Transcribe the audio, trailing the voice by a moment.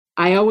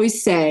I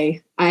always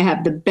say I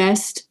have the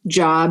best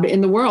job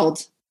in the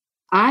world.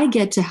 I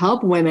get to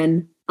help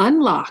women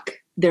unlock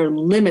their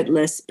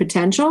limitless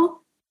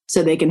potential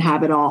so they can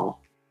have it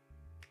all.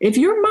 If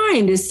your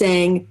mind is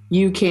saying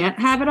you can't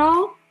have it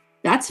all,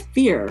 that's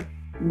fear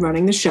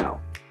running the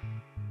show.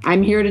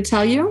 I'm here to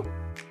tell you,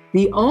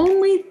 the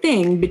only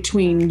thing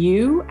between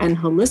you and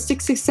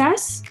holistic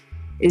success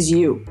is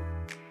you.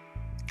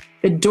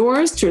 The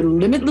doors to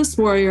Limitless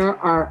Warrior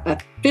are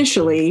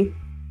officially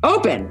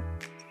open.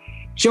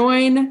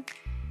 Join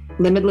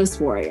Limitless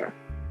Warrior.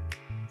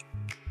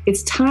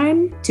 It's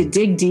time to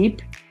dig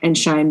deep and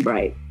shine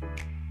bright.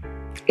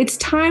 It's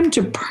time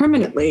to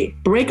permanently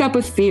break up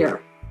with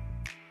fear.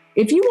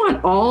 If you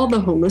want all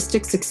the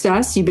holistic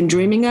success you've been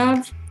dreaming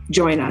of,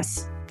 join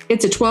us.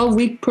 It's a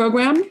 12-week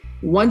program,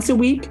 once a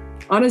week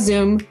on a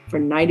Zoom for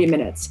 90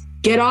 minutes.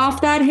 Get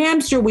off that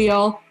hamster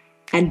wheel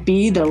and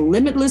be the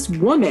limitless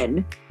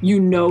woman you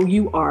know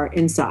you are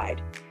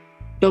inside.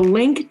 The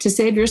link to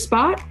save your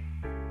spot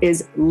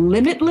is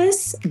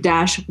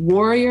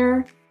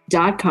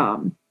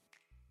limitless-warrior.com.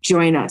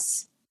 Join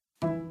us.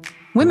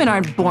 Women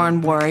aren't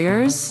born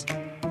warriors.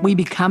 We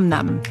become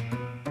them.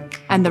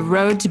 And the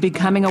road to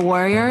becoming a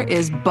warrior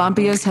is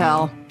bumpy as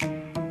hell.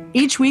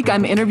 Each week,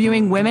 I'm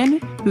interviewing women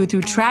who,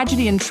 through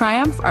tragedy and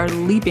triumph, are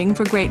leaping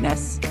for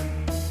greatness.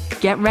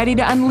 Get ready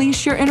to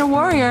unleash your inner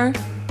warrior.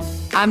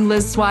 I'm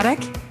Liz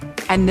Swadek,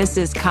 and this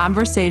is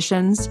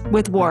Conversations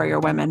with Warrior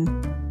Women.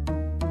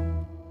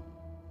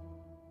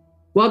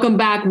 Welcome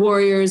back,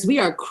 warriors. We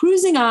are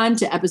cruising on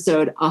to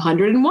episode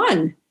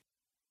 101.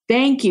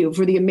 Thank you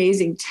for the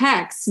amazing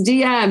texts,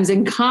 DMs,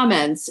 and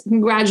comments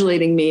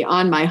congratulating me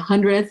on my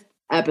 100th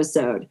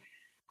episode.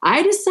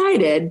 I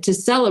decided to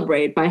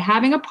celebrate by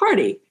having a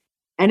party,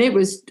 and it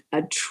was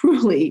a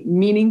truly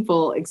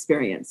meaningful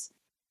experience.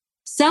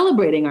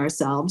 Celebrating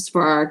ourselves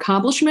for our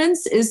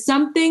accomplishments is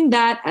something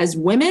that, as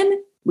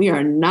women, we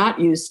are not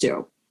used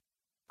to.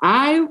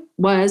 I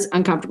was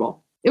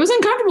uncomfortable. It was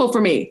uncomfortable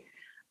for me.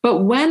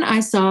 But when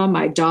I saw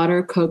my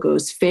daughter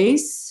Coco's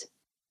face,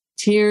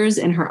 tears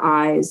in her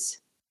eyes,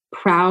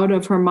 proud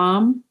of her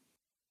mom,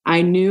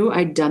 I knew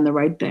I'd done the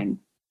right thing.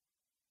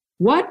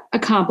 What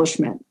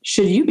accomplishment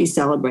should you be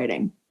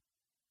celebrating?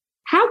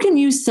 How can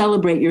you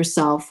celebrate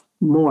yourself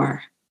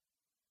more?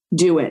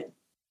 Do it.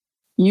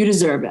 You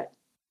deserve it.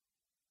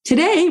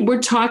 Today,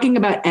 we're talking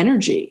about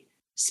energy,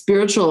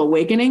 spiritual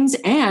awakenings,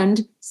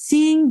 and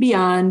seeing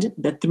beyond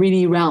the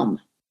 3D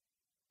realm.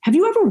 Have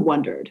you ever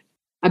wondered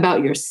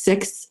about your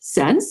sixth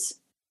sense,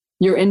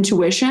 your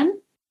intuition?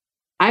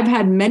 I've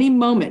had many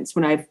moments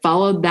when I've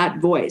followed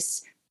that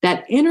voice,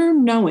 that inner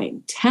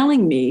knowing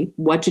telling me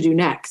what to do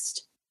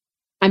next.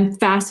 I'm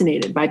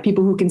fascinated by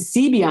people who can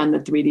see beyond the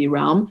 3D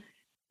realm,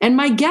 and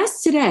my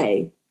guest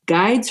today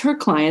guides her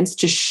clients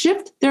to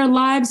shift their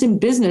lives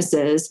and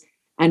businesses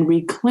and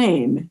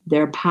reclaim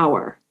their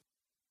power.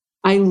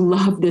 I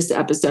love this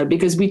episode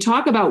because we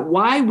talk about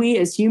why we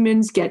as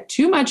humans get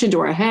too much into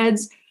our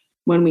heads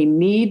when we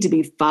need to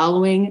be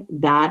following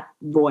that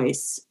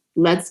voice.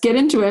 Let's get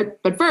into it.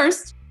 But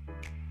first,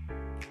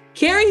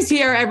 Carrie's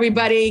here,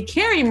 everybody.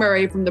 Carrie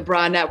Murray from the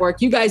Bra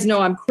Network. You guys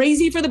know I'm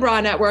crazy for the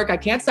Bra Network. I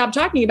can't stop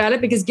talking about it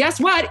because guess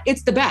what?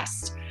 It's the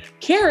best.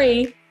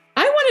 Carrie,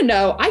 I want to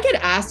know, I get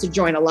asked to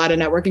join a lot of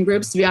networking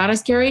groups, to be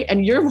honest, Carrie,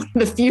 and you're one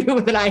of the few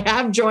that I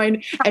have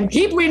joined and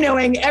keep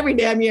renewing every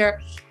damn year.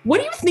 What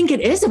do you think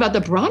it is about the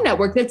Bra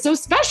Network that's so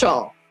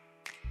special?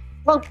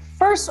 Well,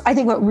 first, I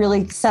think what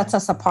really sets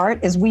us apart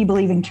is we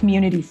believe in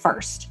community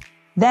first.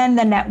 Then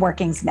the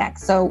networking's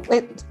next. So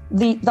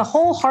the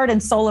whole heart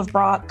and soul of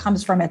Bra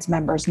comes from its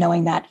members,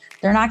 knowing that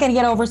they're not going to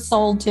get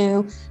oversold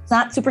to. It's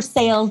not super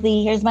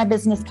salesy. Here's my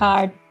business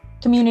card.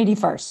 Community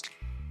first.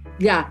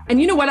 Yeah. And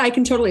you know what? I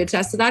can totally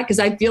attest to that because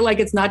I feel like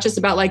it's not just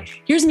about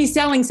like, here's me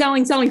selling.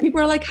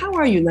 People are like, how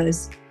are you,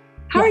 Liz?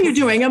 How are you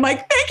doing? I'm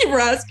like, thank you for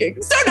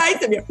asking. So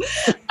nice of you.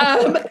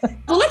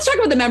 Well, let's talk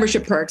about the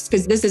membership perks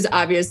because this is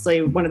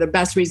obviously one of the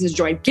best reasons to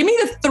join. Give me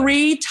the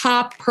 3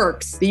 top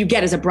perks that you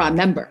get as a Bra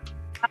member.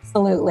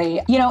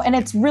 Absolutely. And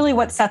it's really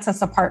what sets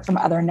us apart from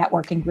other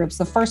networking groups.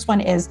 The first one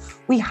is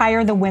we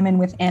hire the women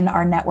within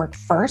our network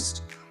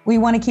first. We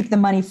want to keep the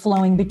money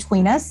flowing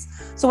between us.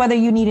 So whether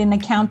you need an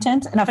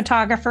accountant and a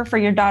photographer for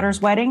your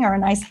daughter's wedding or a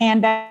nice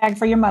handbag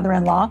for your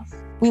mother-in-law,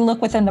 we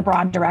look within the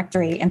Bra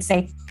directory and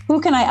say, who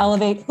can I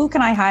elevate? Who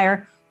can I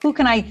hire? Who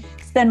can I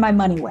spend my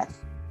money with?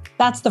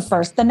 That's the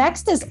first. The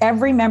next is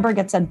every member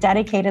gets a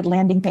dedicated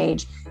landing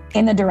page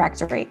in the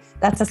directory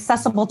that's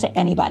accessible to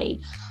anybody.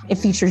 It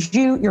features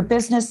you, your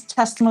business,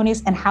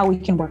 testimonies, and how we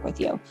can work with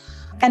you.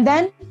 And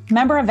then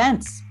member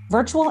events,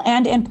 virtual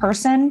and in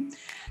person.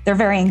 They're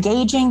very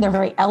engaging. They're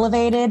very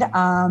elevated.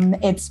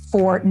 It's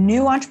for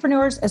new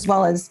entrepreneurs as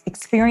well as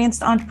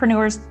experienced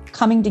entrepreneurs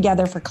coming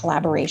together for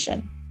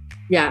collaboration.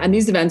 Yeah. And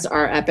these events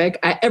are epic.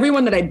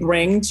 Everyone that I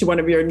bring to one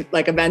of your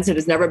events that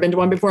has never been to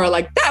one before are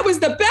like, that was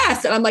the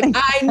best. And I'm like,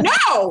 I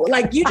know.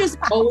 You just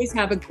always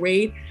have a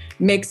great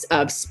mix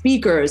of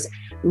speakers,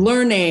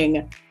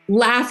 learning,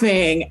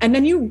 laughing, and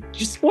then you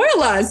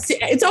spoil us.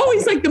 It's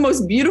always like the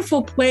most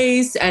beautiful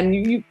place. And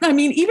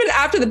even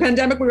after the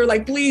pandemic, we were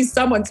like, please,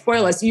 someone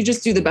spoil us. You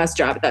just do the best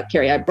job at that,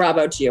 Carrie.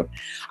 Bravo to you.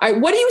 All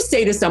right. What do you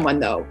say to someone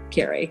though,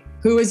 Carrie,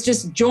 who has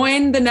just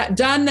done the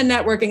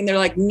networking and they're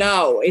like,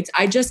 no,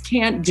 I just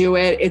can't do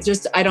it. It's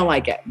just, I don't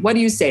like it. What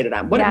do you say to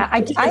them?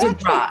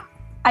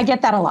 I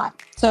get that a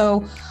lot.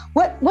 So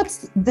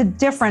what's the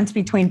difference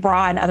between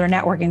BRA and other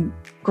networking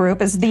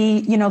group is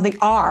the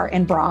R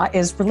in BRA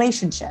is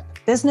relationship,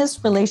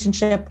 business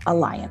relationship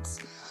alliance.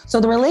 So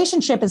the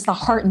relationship is the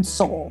heart and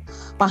soul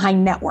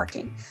behind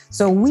networking.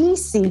 So we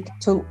seek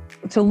to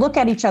look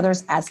at each other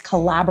as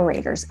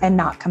collaborators and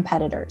not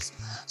competitors.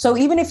 So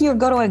even if you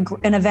go to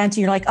an event and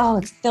you're like, oh,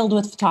 it's filled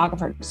with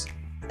photographers,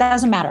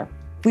 doesn't matter.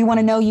 We want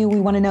to know you. We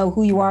want to know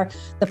who you are,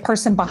 the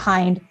person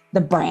behind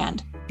the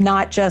brand,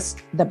 not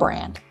just the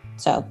brand.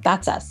 So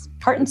that's us,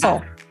 heart and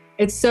soul.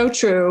 It's so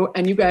true.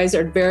 And you guys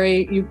are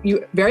very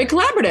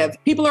collaborative.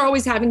 People are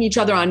always having each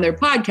other on their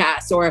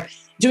podcasts or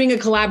doing a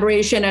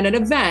collaboration at an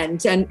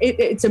event. And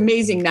it's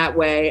amazing that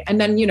way.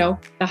 And then,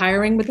 the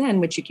hiring within,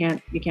 which you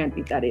can't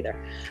beat that either.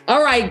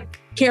 All right,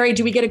 Carrie,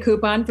 do we get a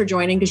coupon for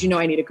joining? Because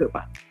I need a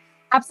coupon.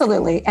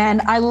 Absolutely.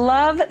 And I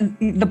love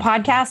the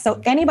podcast.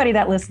 So anybody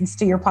that listens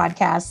to your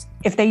podcast,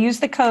 if they use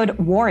the code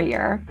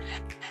WARRIOR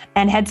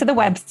and head to the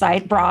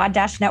website,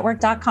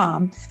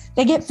 bra-network.com,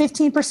 they get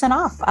 15%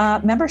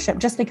 off membership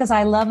just because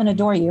I love and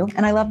adore you.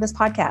 And I love this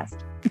podcast.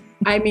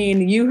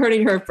 You heard it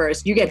here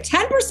first. You get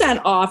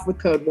 10% off with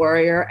code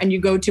WARRIOR and you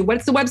go to,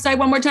 what's the website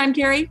one more time,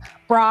 Carrie?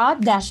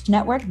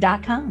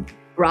 bra-network.com.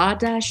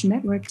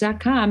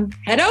 bra-network.com.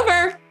 Head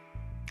over.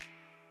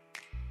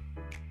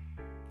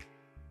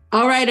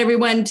 All right,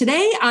 everyone.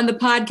 Today on the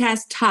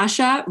podcast,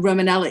 Tasha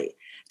Romanelli.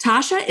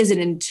 Tasha is an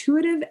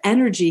intuitive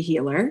energy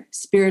healer,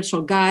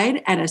 spiritual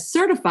guide, and a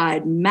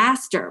certified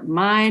master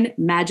mind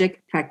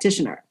magic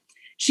practitioner.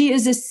 She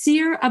is a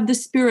seer of the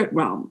spirit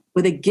realm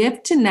with a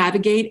gift to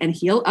navigate and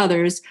heal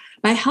others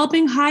by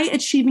helping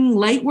high-achieving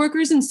light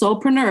workers and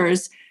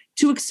soulpreneurs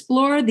to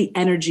explore the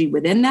energy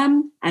within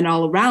them and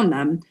all around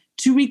them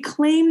to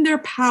reclaim their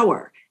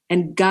power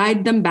and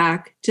guide them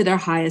back to their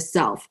highest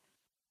self.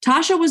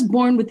 Tasha was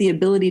born with the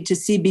ability to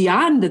see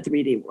beyond the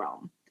 3D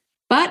realm.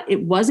 But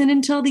it wasn't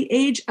until the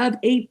age of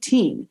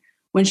 18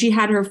 when she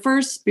had her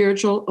first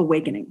spiritual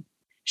awakening.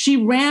 She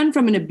ran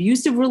from an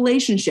abusive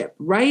relationship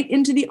right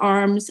into the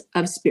arms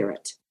of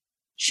spirit.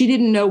 She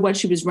didn't know what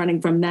she was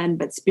running from then,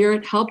 but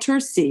spirit helped her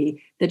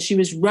see that she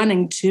was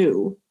running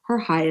to her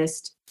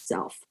highest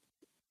self.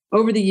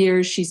 Over the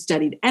years, she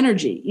studied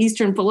energy,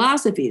 Eastern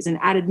philosophies, and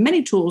added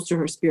many tools to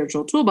her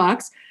spiritual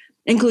toolbox,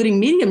 including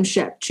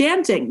mediumship,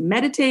 chanting,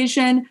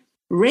 meditation,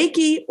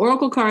 Reiki,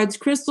 oracle cards,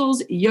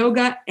 crystals,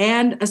 yoga,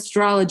 and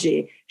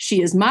astrology.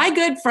 She is my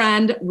good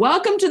friend.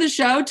 Welcome to the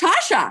show,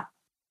 Tasha.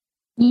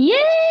 Yay!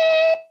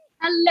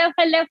 Hello.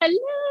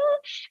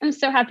 I'm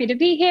so happy to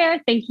be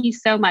here. Thank you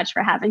so much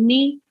for having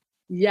me.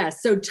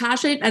 Yes. So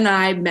Tasha and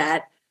I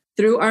met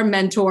through our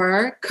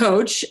mentor,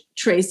 Coach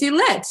Tracy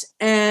Litt.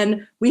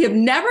 And we have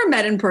never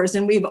met in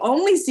person. We've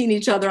only seen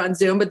each other on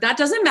Zoom, but that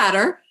doesn't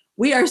matter.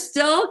 We are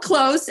still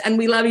close and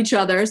we love each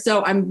other.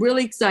 So I'm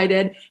really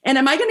excited. And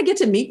am I going to get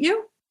to meet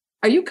you?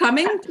 Are you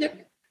coming to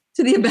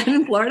the event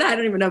in Florida? I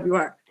don't even know if you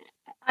are.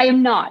 I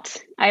am not.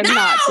 Oh,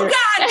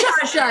 God,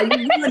 Tasha,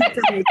 you ruined it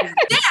for me.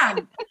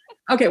 Damn.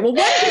 Okay, well,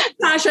 one day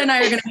Tasha and I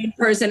are going to be in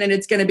person and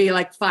it's going to be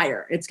like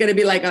fire. It's going to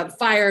be like a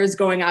fire is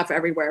going off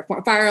everywhere.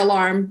 Fire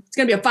alarm. It's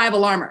going to be a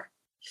 5-alarmer.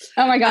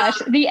 Oh my gosh,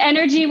 the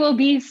energy will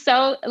be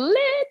so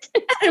lit.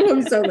 It will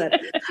be so lit.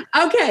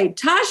 Okay,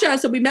 Tasha,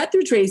 so we met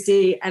through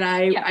Tracy and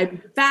I'm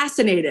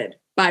fascinated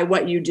by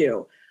what you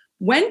do.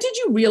 When did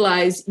you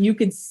realize you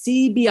could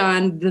see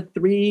beyond the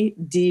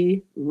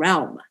 3D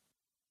realm?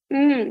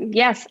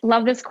 Yes,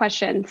 love this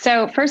question.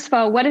 So first of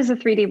all, what is the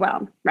 3D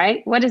realm,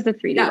 right? What is the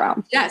 3D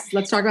realm? Yes,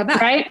 let's talk about that.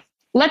 Right?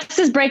 Let's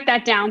just break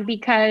that down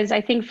because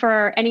I think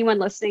for anyone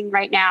listening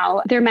right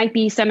now, there might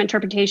be some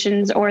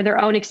interpretations or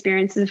their own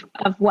experiences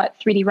of what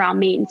 3D realm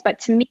means. But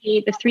to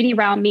me, the 3D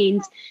realm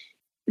means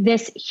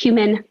this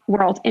human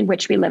world in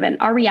which we live in,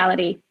 our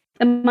reality,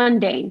 the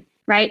mundane,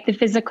 right? The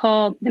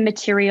physical, the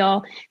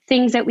material,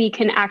 things that we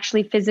can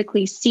actually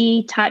physically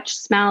see, touch,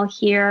 smell,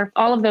 hear,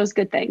 all of those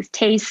good things,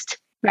 taste,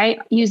 right?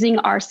 Using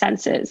our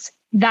senses.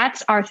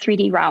 That's our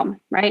 3D realm,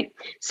 right?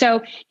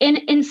 So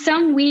in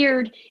some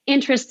weird,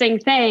 interesting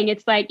thing,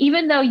 it's like,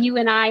 even though you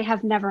and I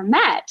have never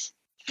met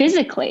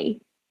physically,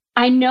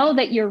 I know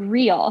that you're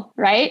real,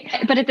 right?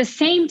 But at the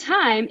same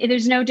time,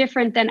 there's no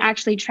different than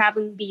actually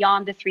traveling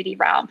beyond the 3D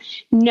realm,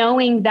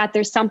 knowing that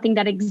there's something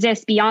that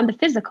exists beyond the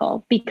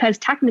physical, because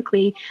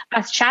technically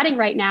us chatting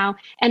right now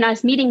and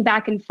us meeting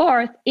back and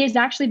forth is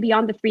actually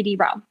beyond the 3D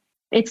realm.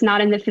 It's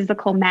not in the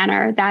physical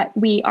manner that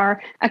we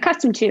are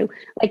accustomed to,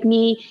 like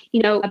me,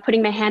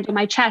 putting my hand on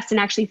my chest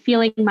and actually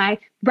feeling my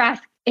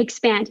breath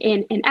expand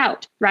in and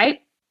out,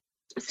 right?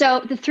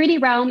 So the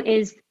 3D realm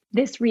is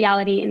this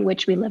reality in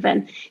which we live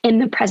in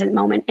the present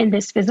moment, in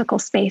this physical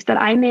space that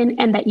I'm in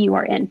and that you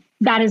are in.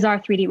 That is our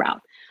 3D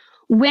realm.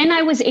 When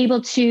I was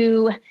able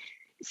to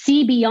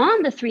see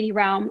beyond the 3D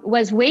realm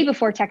was way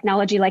before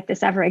technology like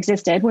this ever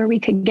existed, where we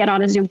could get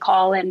on a Zoom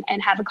call and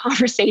have a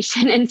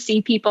conversation and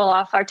see people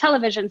off our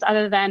televisions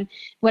other than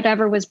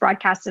whatever was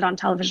broadcasted on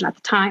television at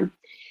the time.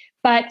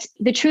 But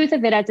the truth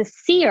of it, as a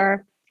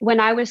seer, when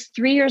I was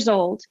 3 years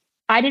old,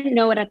 I didn't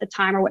know it at the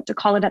time or what to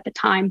call it at the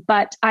time,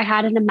 but I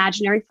had an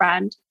imaginary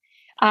friend.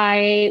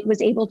 I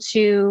was able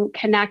to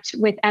connect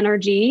with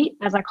energy,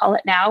 as I call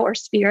it now, or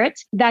spirit,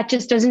 that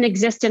just doesn't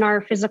exist in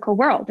our physical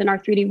world, in our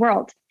 3D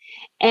world.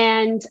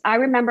 And I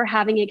remember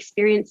having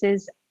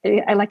experiences,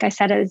 like I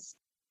said, as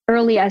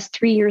early as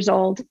 3 years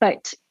old,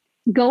 but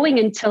going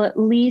until at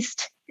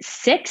least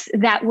 6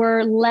 that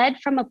were led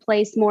from a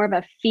place more of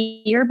a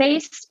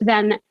fear-based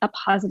than a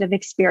positive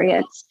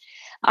experience.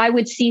 I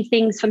would see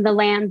things from the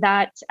land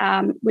that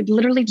would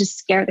literally just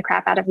scare the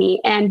crap out of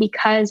me. And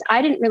because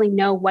I didn't really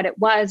know what it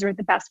was or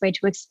the best way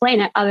to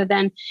explain it, other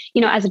than,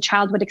 as a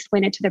child would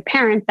explain it to their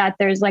parent that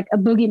there's like a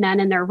boogeyman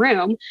in their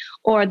room,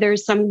 or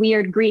there's some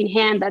weird green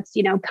hand that's,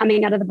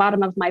 coming out of the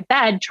bottom of my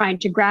bed trying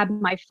to grab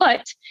my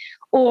foot,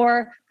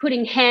 or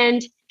putting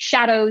hand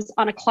shadows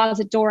on a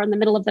closet door in the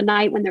middle of the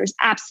night when there's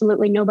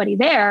absolutely nobody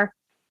there.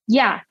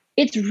 Yeah,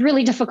 it's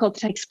really difficult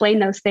to explain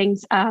those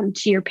things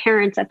to your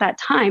parents at that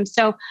time.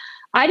 So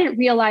I didn't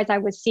realize I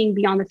was seeing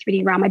beyond the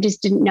 3D realm. I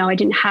just didn't know. I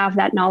didn't have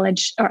that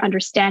knowledge or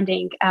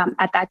understanding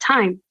at that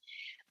time.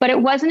 But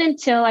it wasn't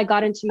until I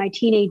got into my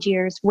teenage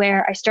years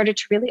where I started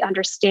to really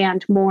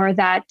understand more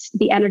that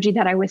the energy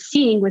that I was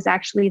seeing was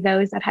actually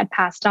those that had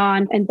passed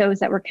on and those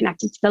that were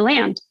connected to the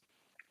land.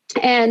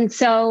 And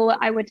so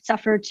I would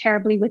suffer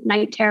terribly with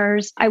night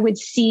terrors. I would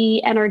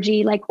see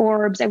energy like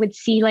orbs. I would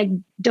see like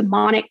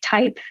demonic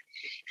type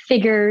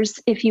figures,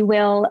 if you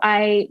will.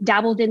 I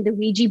dabbled in the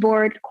Ouija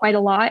board quite a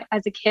lot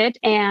as a kid,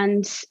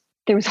 and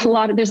there's a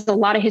lot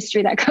of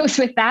history that goes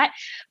with that,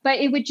 but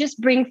it would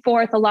just bring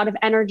forth a lot of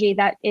energy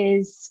that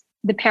is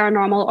the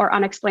paranormal or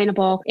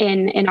unexplainable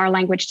in our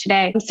language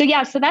today.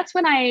 So that's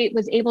when I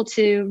was able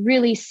to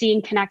really see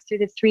and connect through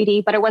the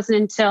 3D, but it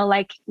wasn't until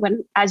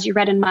when, as you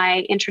read in my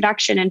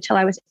introduction, until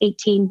I was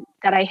 18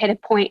 that I hit a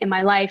point in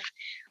my life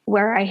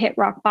where I hit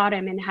rock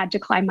bottom and had to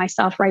climb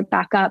myself right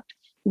back up,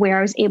 where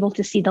I was able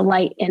to see the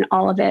light in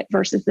all of it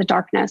versus the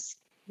darkness.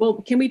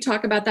 Well, can we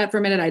talk about that for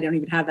a minute? I don't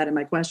even have that in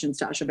my questions,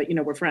 Tasha, but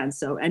we're friends.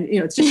 So, and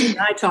it's just you and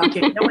I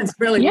talking. No one's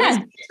really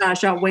listening to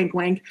Tasha, wink,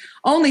 wink.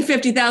 Only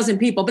 50,000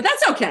 people, but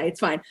that's okay. It's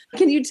fine.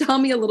 Can you tell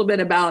me a little bit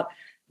about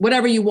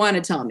whatever you want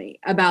to tell me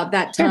about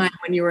that time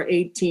when you were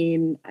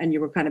 18 and you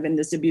were kind of in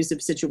this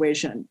abusive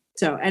situation?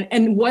 So,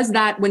 and was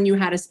that when you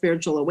had a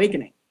spiritual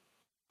awakening?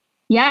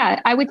 Yeah,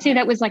 I would say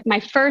that was like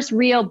my first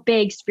real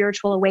big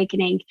spiritual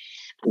awakening,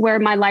 where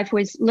my life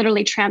was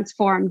literally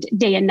transformed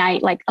day and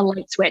night, like a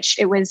light switch.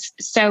 It was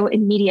so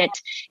immediate.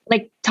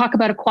 Like, talk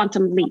about a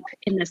quantum leap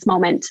in this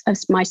moment of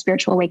my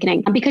spiritual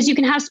awakening. Because you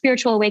can have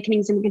spiritual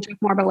awakenings, and we can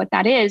talk more about what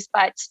that is,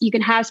 but you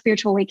can have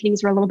spiritual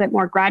awakenings that are a little bit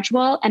more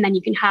gradual. And then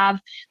you can have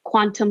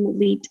quantum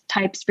leap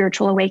type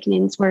spiritual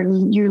awakenings where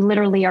you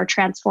literally are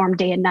transformed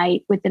day and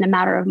night within a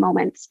matter of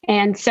moments.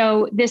 And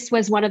so this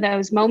was one of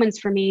those moments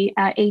for me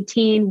at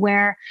 18,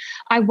 where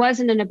I was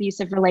in an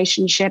abusive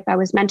relationship. I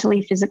was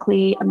mentally,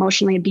 physically,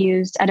 emotionally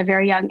abused at a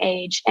very young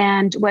age,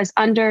 and was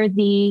under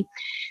the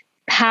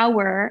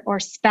power or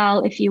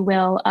spell, if you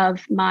will,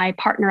 of my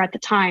partner at the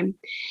time.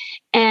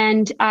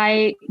 And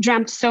I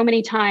dreamt so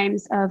many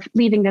times of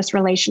leaving this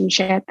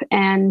relationship,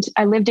 and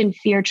I lived in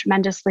fear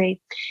tremendously.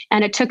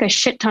 And it took a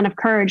shit ton of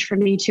courage for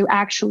me to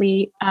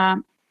actually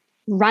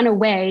run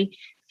away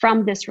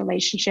from this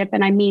relationship.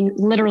 And I mean,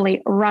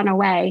 literally run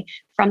away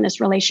from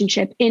this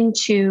relationship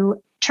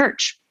into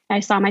church. I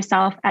saw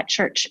myself at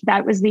church.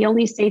 That was the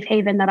only safe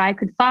haven that I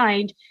could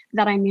find,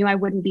 that I knew I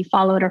wouldn't be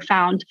followed or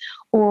found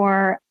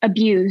or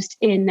abused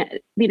in,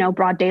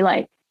 broad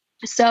daylight.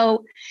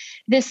 So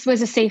this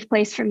was a safe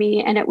place for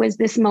me. And it was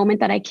this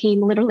moment that I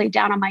came literally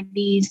down on my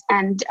knees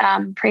and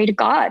prayed to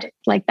God.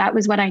 Like, that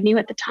was what I knew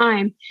at the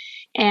time.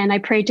 And I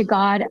prayed to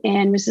God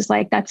and was just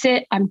like, that's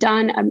it. I'm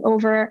done. I'm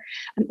over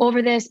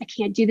this. I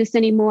can't do this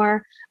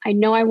anymore. I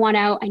know I want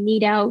out. I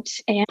need out.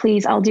 And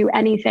please, I'll do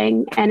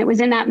anything. And it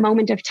was in that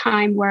moment of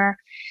time where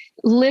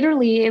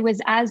literally it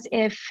was as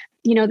if,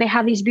 they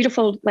have these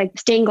beautiful like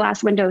stained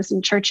glass windows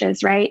in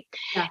churches, right?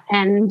 Yeah.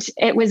 And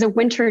it was a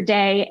winter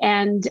day.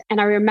 And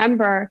I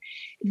remember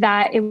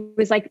that it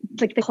was like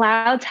the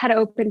clouds had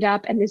opened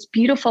up and this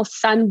beautiful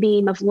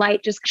sunbeam of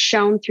light just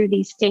shone through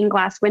these stained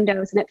glass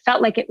windows. And it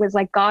felt like it was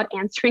like God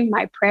answering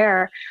my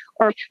prayer,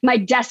 or my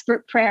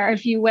desperate prayer,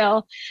 if you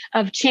will,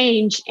 of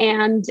change.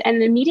 And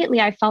immediately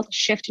I felt a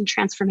shift and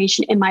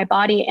transformation in my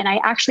body. And I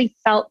actually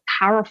felt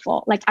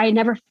powerful. Like, I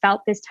never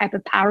felt this type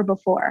of power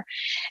before.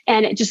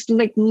 And it just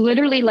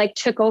literally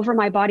took over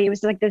my body. It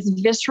was like this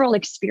visceral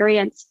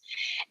experience.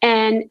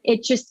 And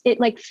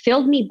it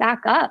filled me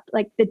back up.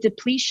 Like, the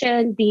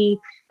depletion, the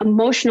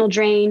emotional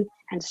drain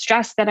and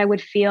stress that I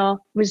would feel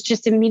was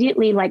just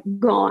immediately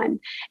gone.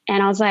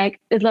 And I was like,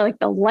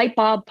 the light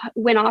bulb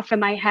went off in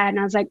my head, and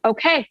I was like,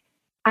 okay,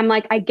 I'm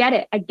like, I get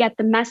it. I get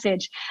the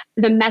message.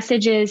 The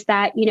message is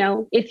that,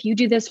 if you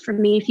do this for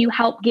me, if you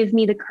help give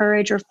me the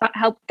courage or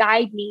help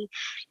guide me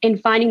in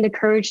finding the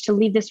courage to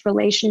leave this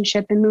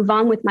relationship and move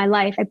on with my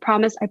life, I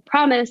promise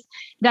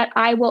that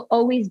I will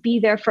always be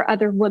there for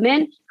other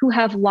women who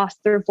have lost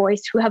their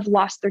voice, who have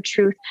lost their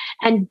truth,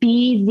 and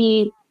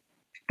be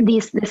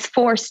this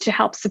force to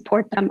help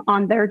support them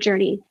on their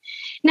journey.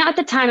 Now, at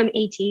the time I'm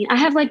 18, I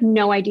have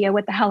no idea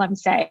what the hell I'm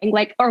saying,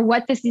 or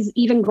what this is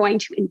even going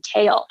to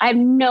entail. I have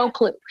no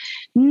clue,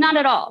 not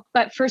at all.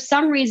 But for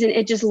some reason,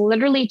 it just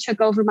literally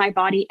took over my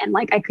body. And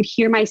I could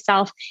hear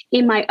myself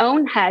in my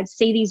own head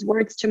say these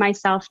words to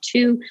myself,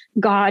 to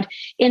God,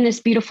 in this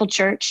beautiful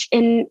church.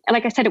 And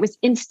like I said, it was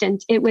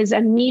instant. It was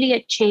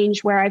immediate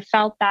change where I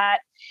felt that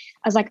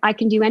I was like, I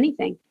can do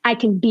anything. I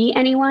can be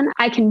anyone.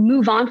 I can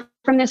move on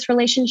from this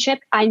relationship.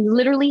 I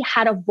literally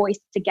had a voice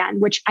again,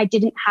 which I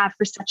didn't have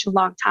for such a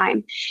long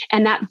time.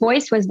 And that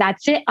voice was,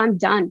 that's it, I'm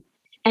done.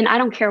 And I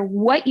don't care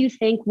what you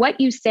think, what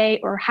you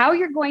say, or how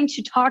you're going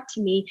to talk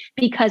to me,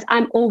 because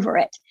I'm over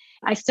it.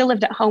 I still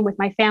lived at home with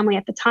my family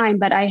at the time,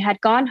 but I had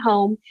gone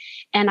home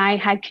and I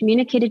had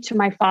communicated to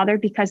my father,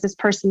 because this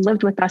person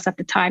lived with us at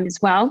the time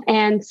as well.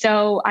 And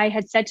so I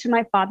had said to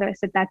my father, I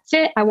said, that's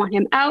it. I want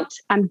him out.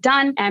 I'm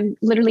done. I'm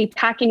literally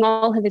packing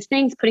all of his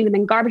things, putting them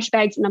in garbage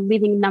bags, and I'm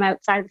leaving them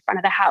outside the front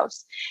of the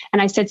house.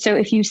 And I said, so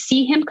if you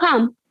see him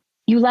come,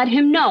 you let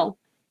him know.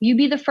 You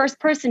be the first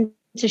person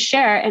to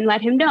share and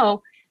let him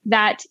know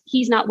that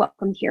he's not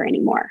welcome here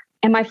anymore.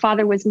 And my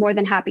father was more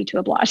than happy to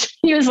oblige.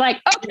 He was like,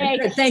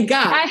 okay. Thank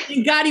God.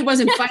 Thank God he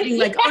wasn't fighting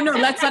oh no,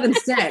 let's let him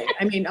stay.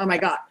 I mean, oh my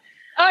God.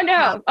 Oh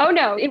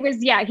no. It was,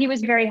 he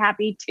was very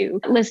happy to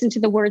listen to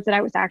the words that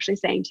I was actually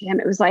saying to him.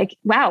 It was like,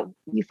 wow,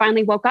 you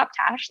finally woke up,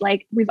 Tash.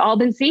 We've all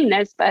been seeing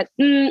this, but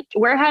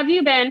where have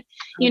you been?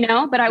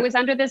 But I was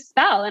under this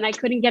spell and I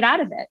couldn't get out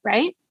of it.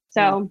 Right.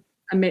 So.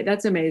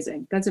 That's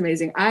amazing. That's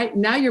amazing.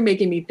 Now you're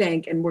making me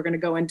think, and we're going to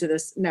go into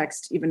this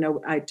next, even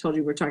though I told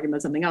you we're talking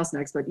about something else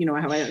next, but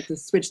how I like to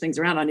switch things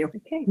around on you.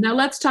 Okay. Now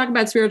let's talk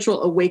about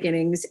spiritual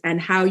awakenings and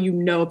how you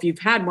know if you've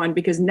had one,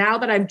 because now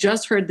that I've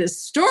just heard this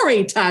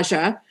story,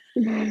 Tasha,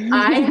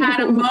 I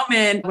had a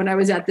moment when I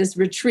was at this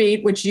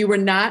retreat, which you were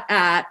not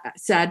at,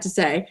 sad to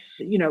say.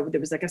 There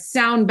was a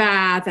sound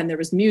bath and there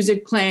was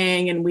music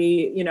playing, and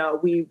we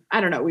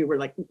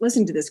were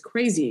listening to this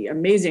crazy,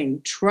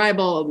 amazing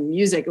tribal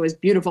music. It was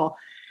beautiful.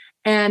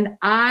 And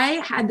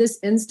I had this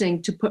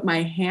instinct to put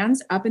my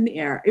hands up in the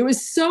air. It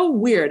was so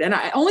weird. And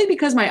only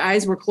because my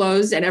eyes were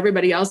closed and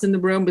everybody else in the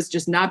room was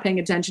just not paying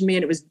attention to me,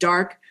 and it was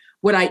dark,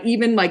 would I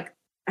even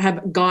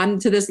have gone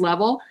to this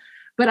level.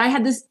 But I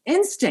had this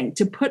instinct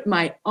to put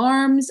my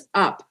arms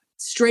up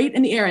straight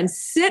in the air and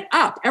sit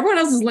up. Everyone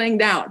else is laying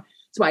down.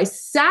 So I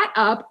sat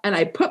up and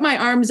I put my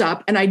arms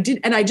up, and I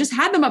just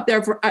had them up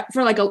there for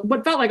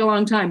what felt like a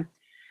long time.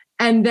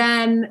 And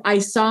then I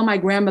saw my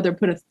grandmother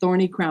put a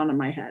thorny crown on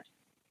my head.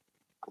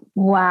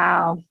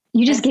 Wow.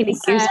 You just gave me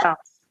goosebumps.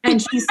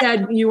 And she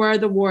said, you are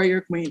the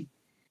warrior queen.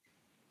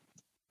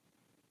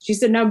 She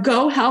said, now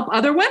go help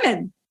other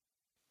women.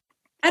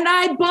 And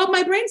I bawled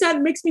my brains out.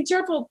 It makes me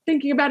tearful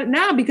thinking about it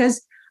now,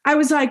 because I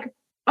was like,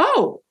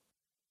 oh,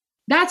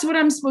 that's what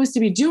I'm supposed to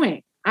be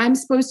doing. I'm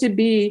supposed to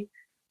be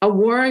a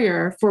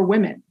warrior for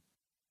women.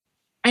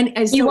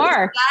 And so you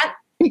are.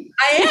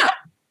 I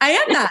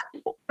am that.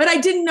 But I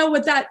didn't know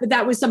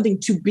that was something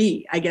to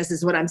be, I guess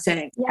is what I'm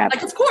saying. Yeah.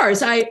 Of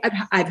course, I've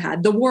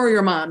had the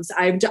warrior moms.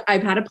 I've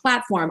had a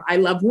platform. I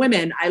love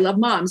women. I love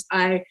moms.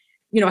 I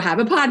have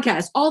a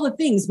podcast, all the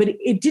things, but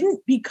it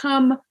didn't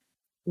become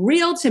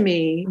real to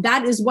me.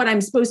 That is what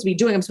I'm supposed to be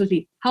doing. I'm supposed to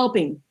be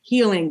helping,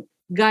 healing,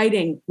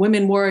 guiding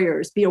women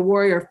warriors, be a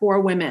warrior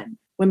for women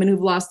who've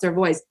lost their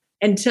voice,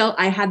 until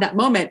I had that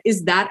moment.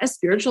 Is that a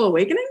spiritual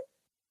awakening?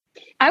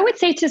 I would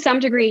say to some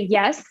degree,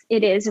 yes,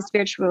 it is a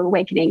spiritual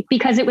awakening,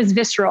 because it was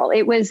visceral.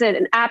 It was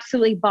an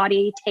absolutely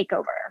body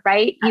takeover,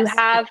 right? Yes. You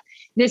have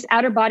this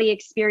outer body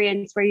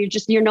experience where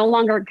you're no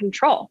longer in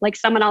control, like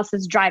someone else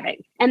is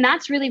driving. And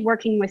that's really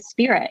working with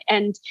spirit.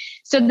 And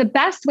so the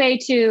best way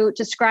to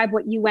describe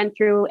what you went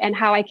through and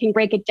how I can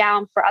break it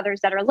down for others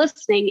that are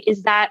listening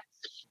is that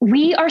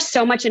we are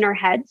so much in our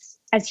heads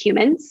as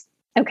humans,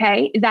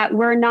 okay, that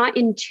we're not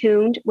in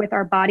tune with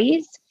our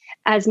bodies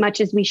as much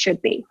as we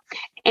should be.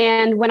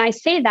 And when I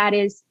say that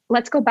is,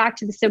 let's go back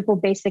to the simple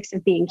basics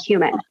of being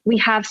human. We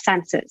have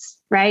senses,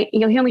 right?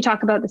 You'll hear me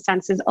talk about the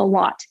senses a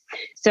lot.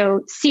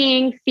 So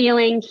seeing,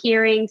 feeling,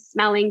 hearing,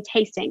 smelling,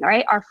 tasting,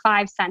 right? Our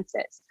 5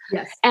 senses.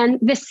 Yes. And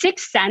the 6th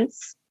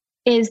sense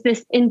is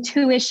this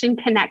intuition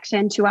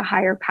connection to a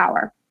higher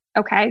power.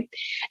 Okay.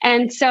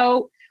 And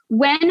so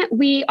when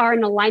we are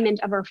in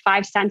alignment of our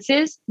 5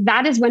 senses,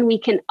 that is when we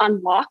can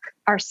unlock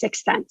our 6th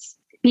sense,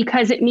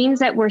 because it means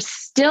that we're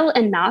still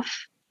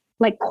enough,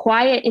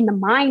 quiet in the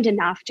mind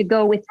enough to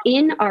go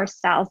within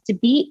ourselves, to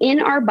be in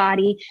our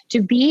body,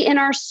 to be in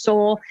our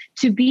soul,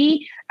 to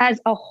be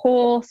as a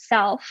whole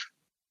self.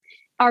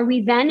 Are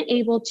we then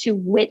able to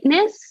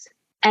witness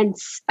and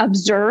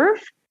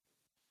observe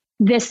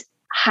this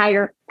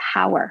higher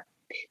power?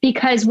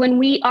 Because when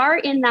we are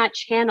in that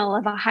channel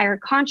of a higher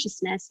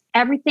consciousness,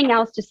 everything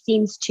else just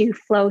seems to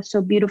flow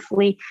so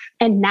beautifully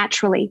and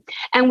naturally.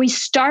 And we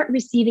start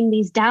receiving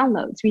these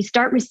downloads. We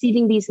start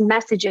receiving these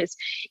messages.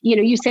 You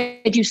know, you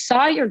said you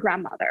saw your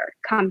grandmother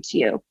come to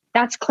you.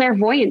 That's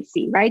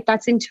clairvoyancy, right?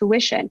 That's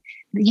intuition.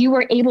 You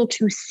were able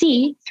to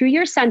see through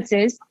your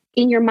senses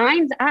in your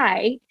mind's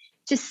eye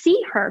to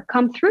see her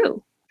come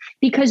through,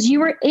 because you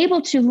were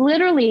able to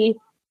literally,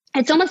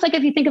 it's almost like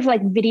if you think of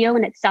like video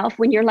in itself,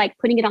 when you're like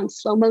putting it on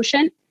slow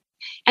motion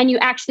and you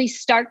actually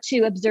start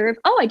to observe,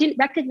 oh, I didn't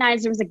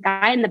recognize there was a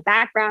guy in the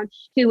background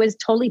who was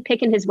totally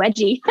picking his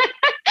wedgie,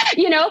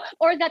 you know,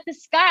 or that the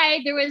sky,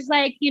 there was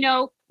like, you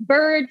know,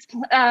 birds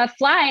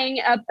flying,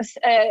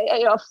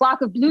 a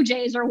flock of blue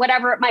jays or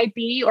whatever it might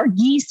be, or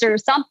geese or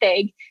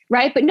something,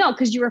 right? But no,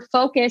 because you were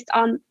focused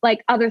on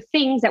like other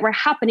things that were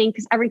happening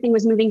because everything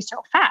was moving so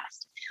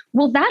fast.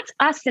 Well, that's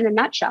us in a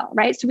nutshell,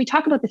 right? So we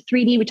talk about the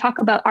 3D, we talk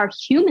about our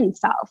human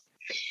self.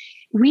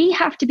 We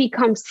have to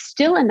become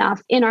still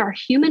enough in our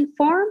human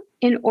form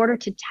in order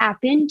to tap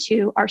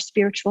into our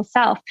spiritual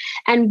self.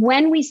 And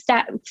when we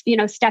step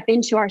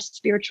into our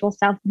spiritual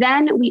self,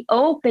 then we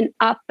open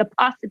up the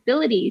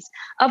possibilities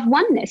of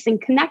oneness and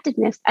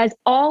connectedness as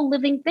all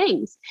living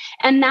things.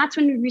 And that's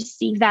when we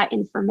receive that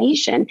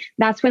information.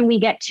 That's when we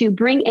get to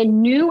bring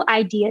in new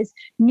ideas,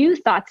 new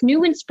thoughts,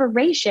 new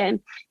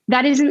inspiration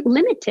that isn't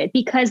limited,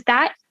 because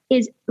that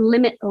is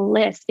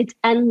limitless. It's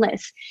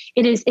endless.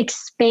 It is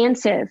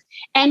expansive.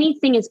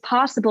 Anything is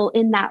possible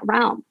in that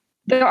realm.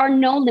 There are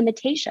no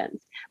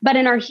limitations. But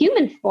in our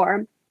human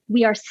form,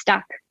 we are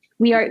stuck.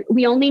 We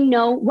only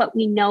know what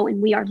we know,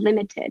 and we are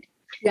limited.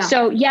 Yeah.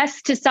 So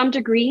yes, to some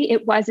degree,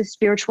 it was a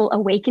spiritual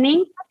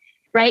awakening,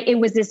 right? It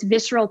was this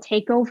visceral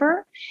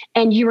takeover,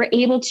 and you were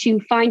able to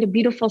find a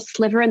beautiful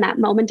sliver in that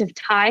moment of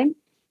time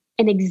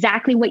and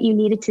exactly what you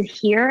needed to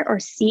hear or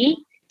see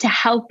to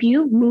help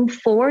you move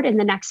forward in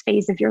the next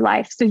phase of your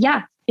life. So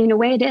yeah, in a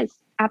way it is.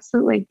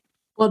 Absolutely.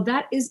 Well,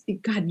 that is,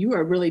 God, you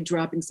are really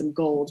dropping some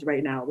gold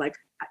right now. Like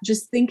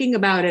just thinking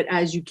about it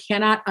as you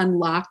cannot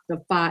unlock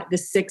the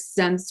sixth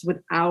sense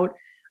without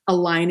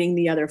aligning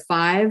the other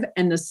five,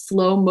 and the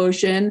slow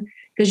motion,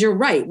 because you're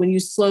right. When you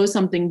slow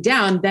something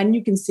down, then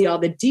you can see all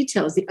the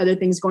details, the other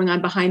things going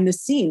on behind the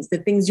scenes, the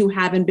things you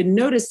haven't been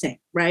noticing,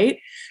 right?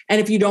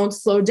 And if you don't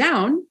slow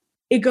down,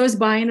 it goes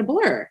by in a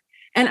blur.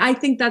 And I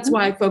think that's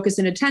why focus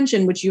and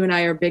attention, which you and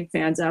I are big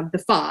fans of, the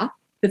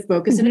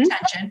focus and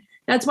attention.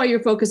 That's why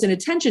your focus and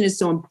attention is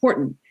so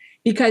important.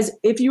 Because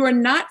if you are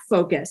not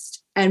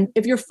focused, and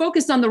if you're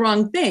focused on the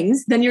wrong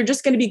things, then you're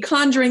just going to be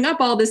conjuring up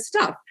all this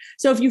stuff.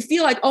 So if you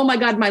feel like, oh my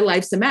God, my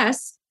life's a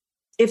mess,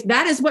 if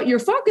that is what you're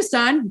focused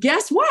on,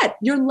 guess what?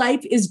 Your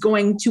life is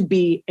going to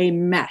be a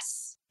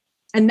mess.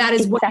 And that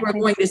is what you're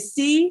going to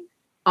see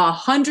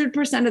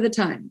 100% of the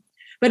time.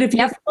 But if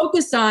you're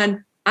focused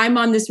on, I'm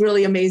on this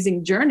really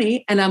amazing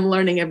journey and I'm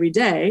learning every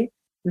day,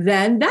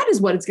 then that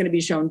is what it's going to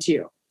be shown to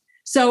you.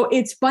 So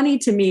it's funny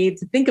to me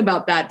to think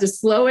about that, to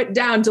slow it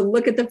down, to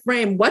look at the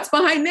frame. What's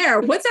behind there?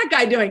 What's that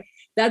guy doing?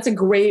 That's a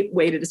great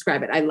way to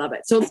describe it. I love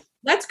it. So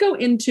let's go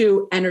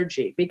into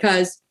energy,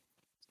 because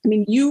I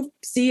mean, you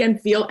see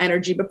and feel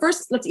energy, but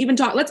first let's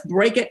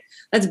break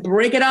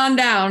it on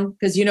down,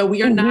 because, you know,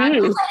 we are not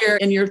here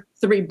in your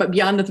but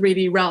beyond the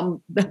 3D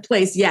realm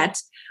place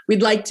yet.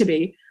 We'd like to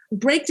be.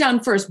 Break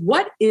down first,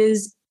 what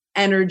is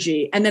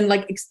energy? And then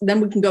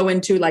then we can go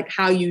into like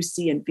how you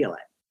see and feel it.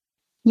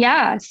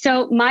 Yeah.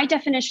 So my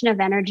definition of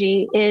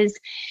energy is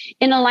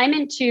in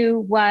alignment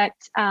to what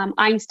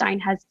Einstein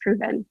has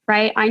proven,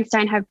 right?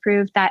 Einstein have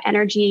proved that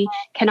energy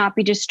cannot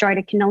be destroyed.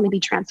 It can only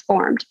be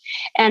transformed.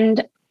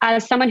 And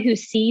as someone who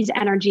sees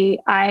energy,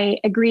 I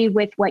agree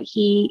with what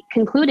he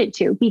concluded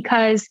to,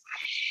 because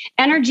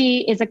energy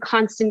is a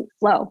constant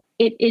flow.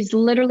 It is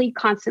literally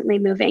constantly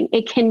moving.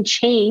 It can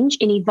change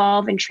and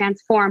evolve and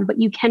transform, but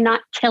you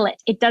cannot kill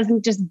it. It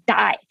doesn't just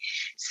die.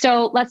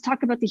 So let's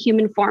talk about the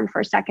human form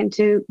for a second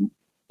to,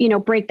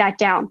 break that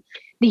down.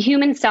 The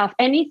human self,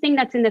 anything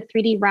that's in the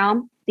 3D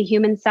realm, the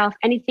human self,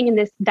 anything in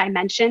this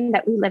dimension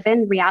that we live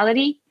in,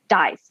 reality,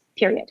 dies,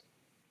 period,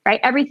 right?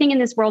 Everything in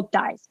this world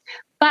dies.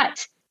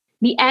 But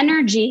the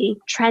energy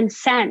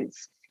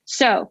transcends.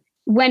 So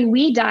when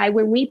we die,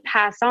 when we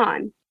pass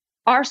on,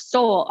 our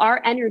soul, our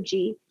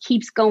energy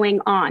keeps going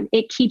on.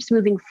 It keeps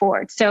moving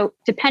forward. So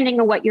depending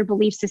on what your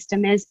belief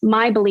system is,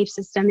 my belief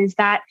system is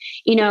that,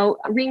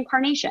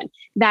 reincarnation,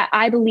 that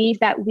I believe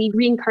that we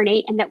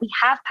reincarnate and that we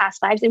have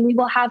past lives and we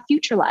will have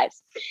future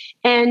lives.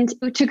 And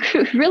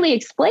to really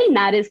explain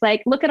that is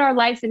like, look at our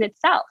lives in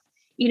itself.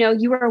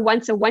 You were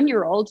once a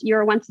 1-year-old, you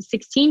were once a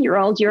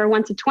 16-year-old, you were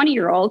once a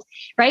 20-year-old,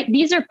 right?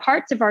 These are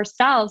parts of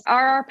ourselves,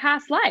 are our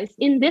past lives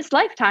in this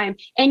lifetime.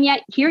 And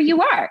yet here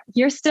you are,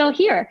 you're still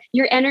here.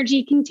 Your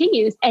energy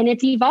continues and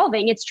it's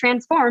evolving. It's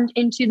transformed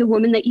into the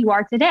woman that you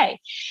are today.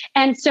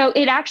 And so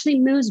it actually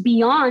moves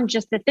beyond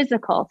just the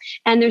physical.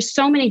 And there's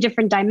so many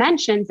different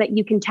dimensions that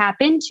you can tap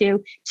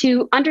into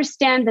to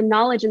understand the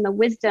knowledge and the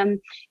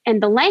wisdom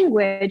and the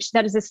language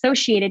that is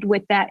associated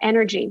with that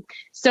energy.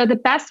 So the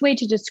best way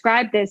to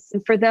describe this,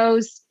 and for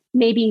those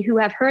maybe who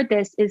have heard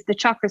this is the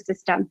chakra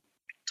system.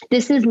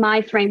 This is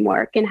my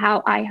framework and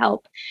how I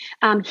help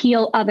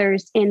heal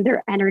others in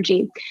their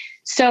energy.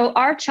 So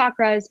our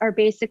chakras are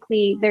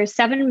basically, there's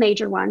 7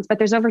 major ones, but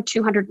there's over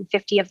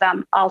 250 of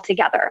them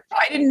altogether.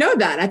 I didn't know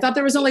that. I thought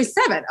there was only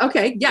 7.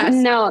 Okay. Yes.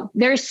 No,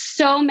 there's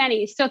so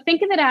many. So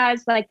think of it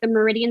as like the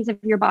meridians of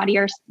your body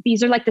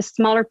these are like the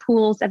smaller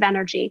pools of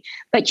energy,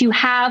 but you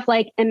have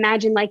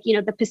imagine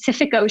the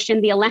Pacific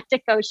Ocean, the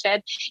Atlantic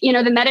Ocean,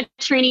 the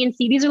Mediterranean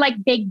Sea. These are like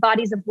big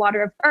bodies of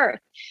water of Earth.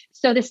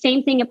 So the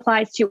same thing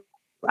applies to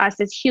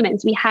us as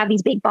humans. We have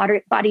these big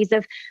bodies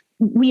of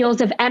wheels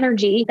of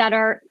energy that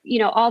are,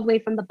 all the way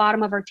from the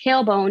bottom of our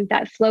tailbone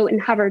that float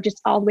and hover just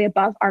all the way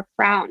above our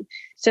crown.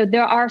 So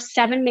there are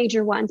 7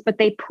 major ones, but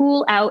they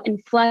pool out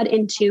and flood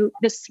into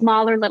the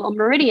smaller little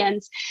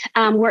meridians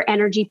where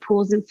energy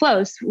pools and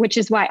flows, which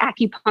is why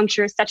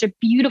acupuncture is such a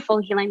beautiful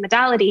healing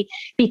modality,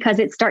 because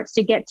it starts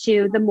to get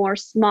to the more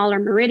smaller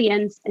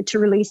meridians to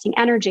releasing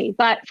energy.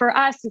 But for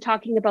us, in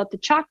talking about the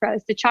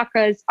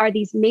chakras are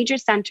these major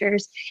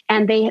centers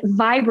and they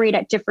vibrate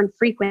at different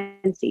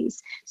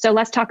frequencies. So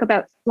let's talk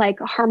about like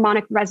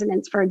harmonic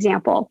resonance, for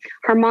example.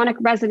 Harmonic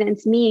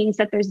resonance means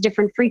that there's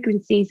different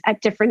frequencies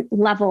at different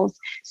levels.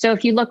 So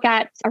if you look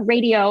at a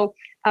radio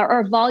or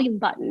a volume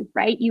button,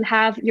 right, you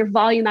have your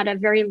volume at a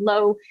very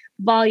low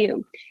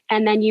volume.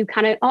 And then you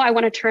kind of, I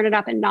want to turn it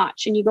up a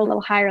notch, and you go a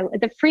little higher.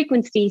 The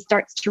frequency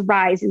starts to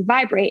rise and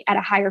vibrate at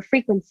a higher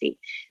frequency.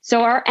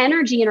 So our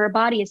energy in our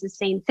body is the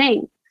same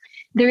thing.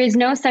 There is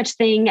no such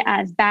thing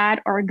as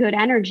bad or good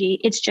energy.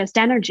 It's just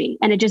energy,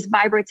 and it just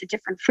vibrates at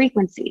different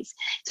frequencies.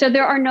 So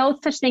there are no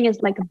such thing as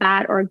like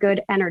bad or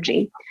good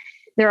energy.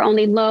 There are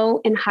only low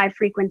and high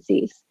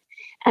frequencies.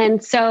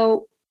 And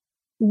so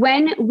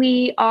when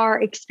we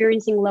are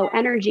experiencing low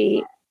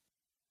energy,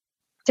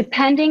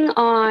 depending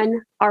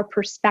on our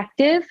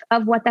perspective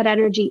of what that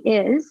energy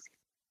is,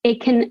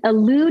 it can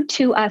allude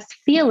to us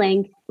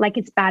feeling like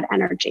it's bad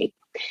energy.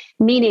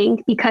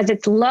 Meaning, because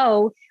it's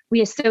low,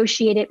 we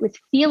associate it with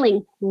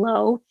feeling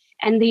low.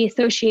 And the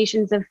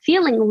associations of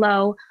feeling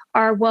low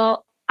are,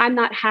 well, I'm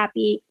not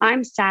happy,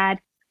 I'm sad,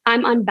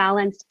 I'm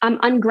unbalanced, I'm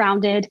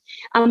ungrounded,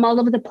 I'm all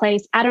over the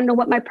place, I don't know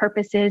what my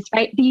purpose is,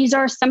 right? These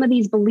are some of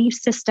these belief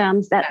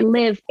systems that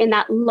live in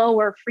that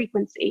lower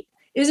frequency.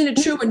 Isn't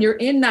it true when you're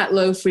in that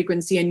low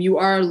frequency and you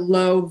are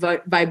low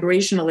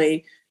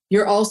vibrationally,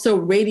 you're also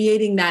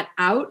radiating that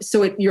out?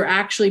 So you're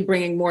actually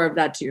bringing more of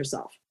that to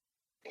yourself.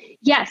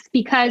 Yes,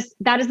 because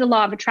that is the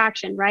law of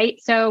attraction, right?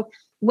 So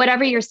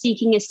whatever you're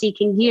seeking is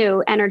seeking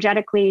you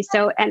energetically.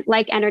 So, and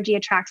like energy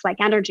attracts like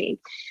energy,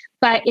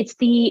 but it's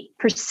the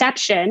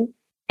perception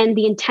and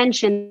the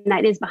intention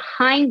that is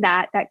behind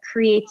that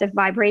creates a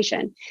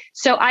vibration.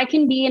 So I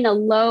can be in a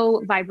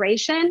low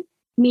vibration,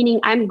 meaning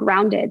I'm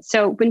grounded.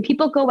 So when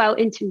people go out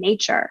into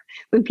nature,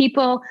 when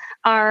people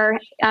are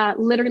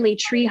literally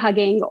tree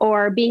hugging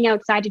or being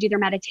outside to do their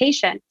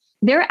meditation,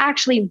 they're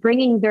actually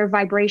bringing their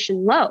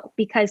vibration low,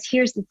 because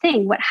here's the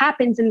thing, what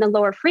happens in the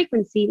lower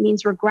frequency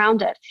means we're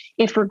grounded.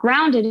 If we're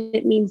grounded,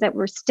 it means that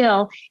we're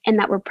still and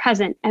that we're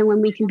present. And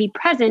when we can be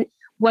present,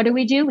 what do?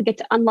 We get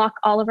to unlock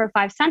all of our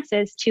 5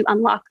 senses to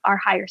unlock our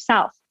higher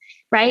self,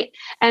 right?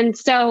 And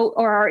so,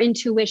 or our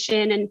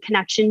intuition and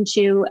connection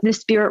to the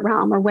spirit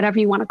realm or whatever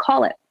you want to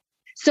call it.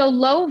 So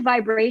low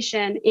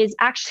vibration is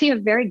actually a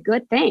very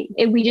good thing.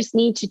 We just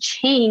need to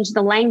change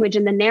the language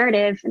and the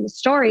narrative and the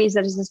stories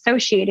that is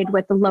associated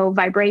with the low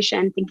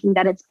vibration, thinking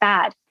that it's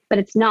bad, but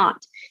it's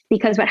not.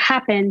 Because what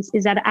happens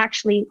is that it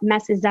actually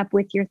messes up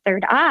with your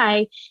third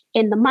eye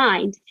in the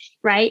mind,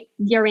 right?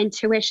 Your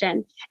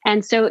intuition.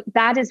 And so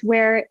that is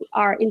where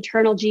our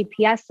internal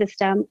GPS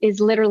system is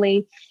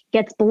literally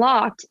gets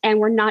blocked, and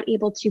we're not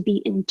able to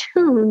be in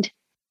tuned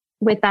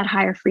with that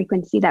higher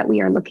frequency that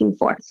we are looking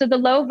for. So the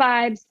low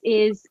vibes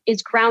is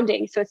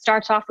grounding. So it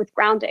starts off with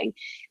grounding,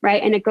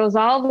 right? And it goes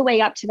all the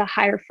way up to the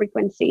higher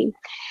frequency.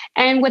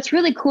 And what's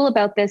really cool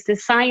about this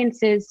is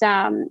science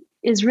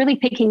is really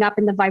picking up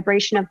in the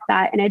vibration of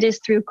that. And it is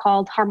through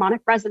called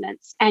harmonic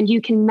resonance. And you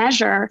can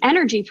measure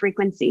energy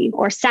frequency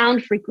or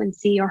sound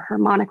frequency or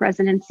harmonic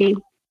resonancy.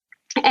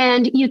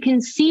 And you can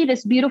see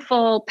this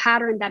beautiful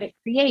pattern that it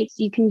creates.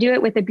 You can do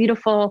it with a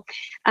beautiful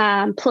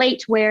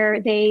plate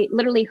where they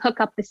literally hook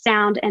up the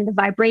sound and the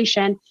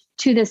vibration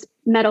to this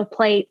metal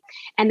plate,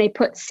 and they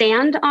put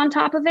sand on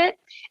top of it.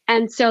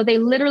 And so they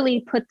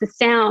literally put the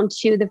sound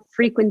to the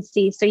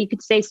frequency. So you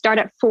could say start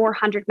at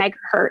 400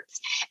 megahertz,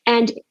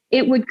 and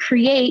it would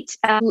create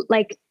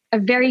like a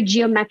very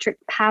geometric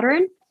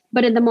pattern,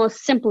 but in the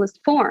most simplest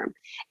form.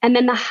 And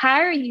then the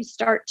higher you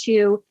start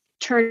to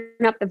turn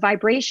up the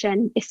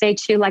vibration, say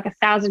to like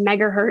 1,000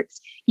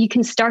 megahertz, you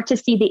can start to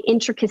see the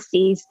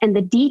intricacies and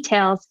the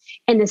details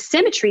and the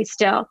symmetry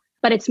still,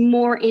 but it's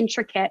more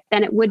intricate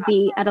than it would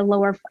be at a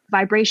lower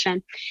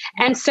vibration.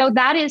 And so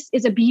that is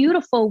a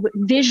beautiful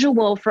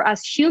visual for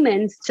us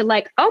humans to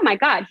like, oh my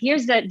God,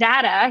 here's the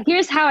data.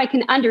 Here's how I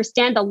can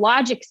understand the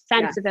logic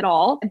sense of it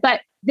all.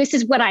 But this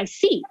is what I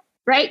see,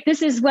 right?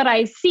 This is what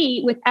I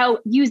see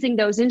without using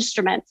those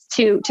instruments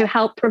to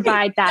help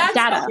provide that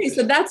data. Okay,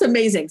 so that's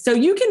amazing. So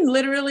you can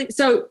literally,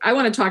 so I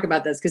want to talk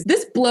about this because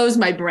this blows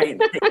my brain.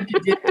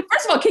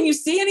 First of all, can you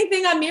see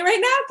anything on me right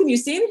now? Can you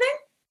see anything?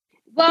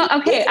 Well,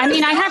 okay. I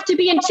mean, I have to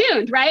be in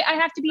tune, right? I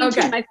have to be in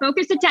tune. My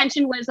focused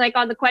attention was like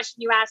on the question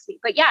you asked me.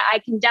 But yeah, I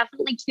can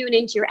definitely tune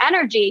into your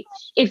energy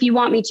if you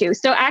want me to.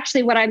 So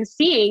actually what I'm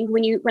seeing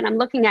when I'm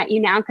looking at you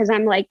now, because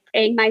I'm like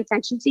paying my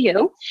attention to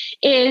you,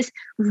 is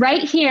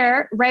right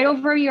here, right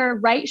over your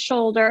right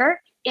shoulder,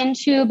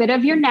 into a bit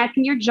of your neck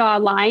and your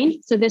jawline.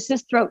 So this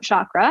is throat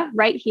chakra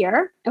right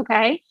here.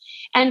 Okay.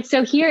 And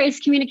so here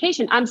is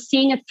communication. I'm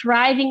seeing a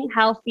thriving,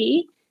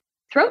 healthy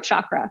throat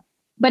chakra,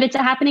 but it's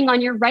happening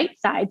on your right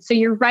side. So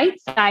your right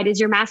side is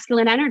your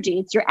masculine energy.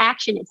 It's your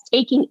action. It's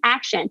taking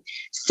action.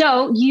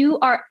 So you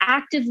are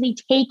actively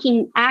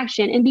taking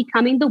action and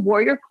becoming the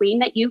warrior queen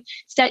that you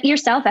set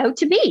yourself out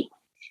to be.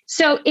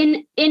 So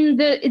in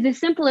the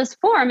simplest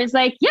form is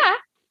like, yeah,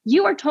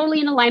 you are totally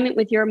in alignment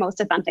with your most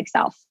authentic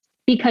self,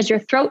 because your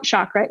throat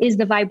chakra is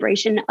the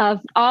vibration of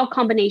all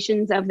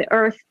combinations of the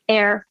earth,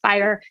 air,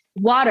 fire,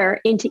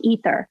 water into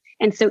ether.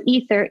 And so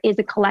ether is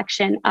a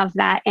collection of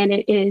that, and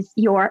it is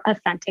your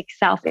authentic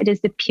self. It is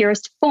the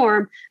purest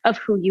form of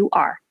who you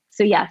are.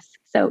 So yes,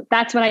 so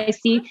that's what I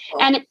see.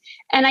 And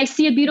I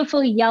see a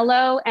beautiful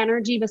yellow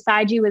energy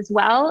beside you as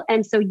well.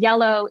 And so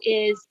yellow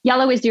is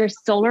your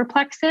solar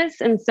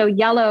plexus. And so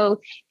yellow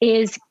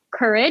is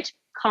courage,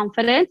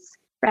 confidence,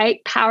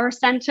 right? Power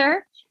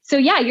center. So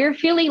yeah, you're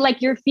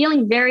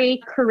feeling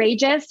very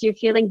courageous. You're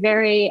feeling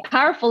very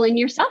powerful in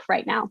yourself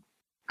right now.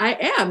 I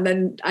am.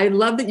 And I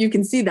love that you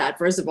can see that,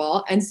 first of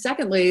all. And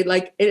secondly,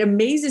 like, it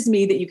amazes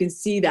me that you can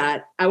see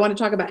that. I want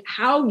to talk about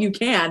how you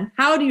can.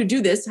 How do you do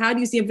this? How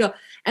do you see and feel?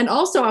 And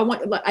also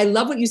I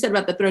love what you said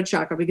about the throat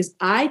chakra, because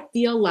I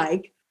feel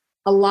like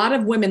a lot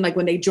of women, like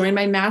when they join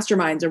my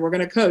masterminds or we're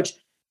going to coach,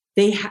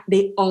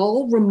 they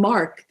all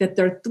remark that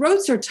their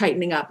throats are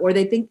tightening up, or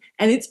they think,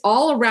 and it's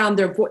all around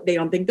they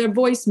don't think their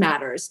voice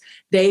matters.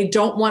 They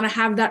don't want to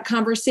have that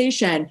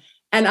conversation.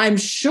 And I'm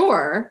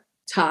sure,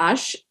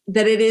 Tosh,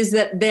 that it is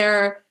that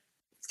their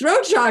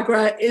throat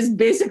chakra is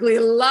basically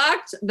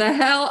locked the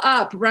hell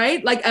up,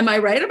 right? Like, am I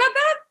right about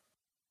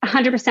that?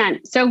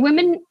 100%. So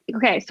women,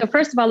 okay. So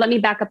first of all, let me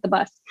back up the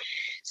bus.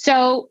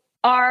 So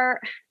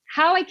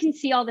how I can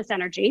see all this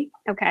energy,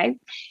 okay,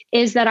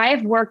 is that I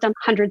have worked on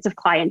hundreds of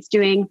clients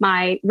doing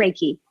my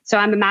Reiki. So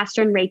I'm a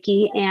master in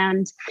Reiki,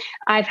 and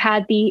I've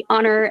had the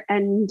honor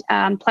and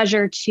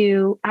pleasure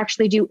to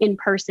actually do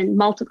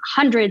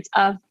hundreds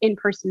of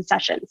in-person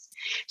sessions.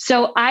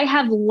 So I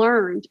have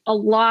learned a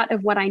lot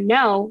of what I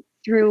know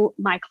through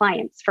my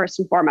clients, first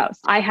and foremost.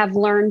 I have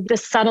learned the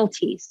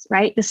subtleties,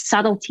 right? The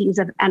subtleties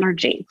of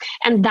energy.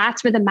 And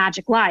that's where the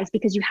magic lies,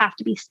 because you have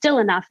to be still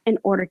enough in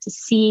order to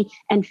see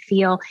and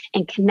feel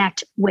and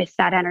connect with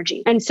that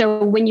energy. And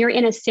so when you're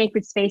in a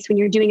sacred space, when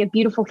you're doing a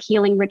beautiful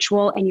healing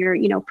ritual and you're,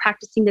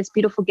 practicing this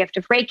beautiful gift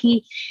of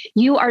Reiki,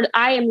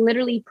 I am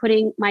literally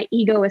putting my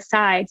ego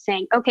aside,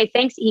 saying, okay,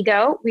 thanks,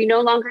 ego. We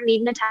no longer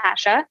need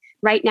Natasha.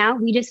 Right now,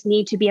 we just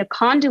need to be a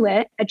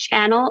conduit, a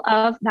channel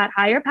of that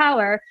higher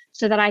power,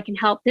 so that I can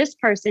help this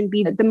person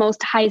be the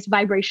most highest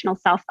vibrational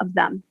self of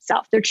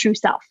themselves, their true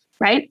self,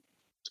 right?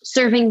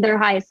 Serving their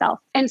highest self.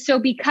 And so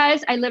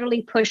because I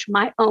literally push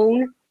my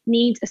own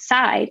needs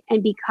aside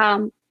and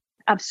become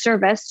of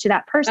service to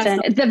that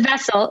person, the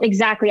vessel,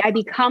 exactly, I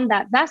become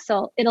that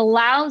vessel, it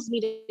allows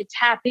me to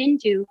tap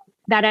into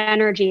that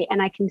energy,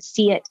 and I can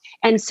see it.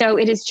 And so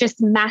it is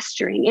just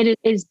mastering. It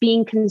is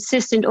being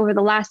consistent over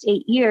the last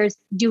 8 years,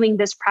 doing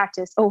this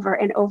practice over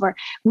and over,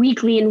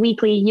 weekly and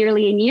weekly,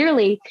 yearly and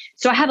yearly.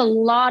 So I have a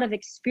lot of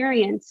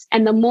experience.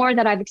 And the more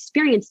that I've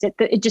experienced it,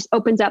 it just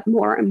opens up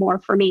more and more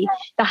for me,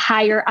 the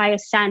higher I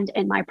ascend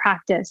in my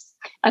practice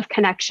of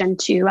connection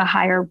to a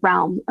higher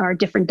realm or a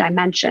different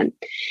dimension.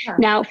 Yeah.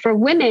 Now, for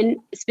women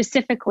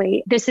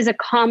specifically, this is a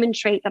common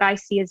trait that I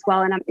see as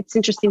well. And it's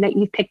interesting that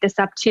you've picked this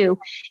up too.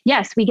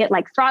 Yes, we get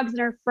like frogs in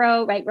our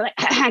throat, right? We're like,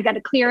 I got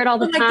to clear it all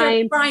the time.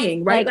 They're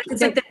crying, right? Like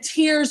it's like the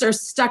tears are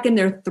stuck in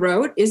their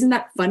throat. Isn't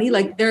that funny?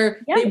 Like they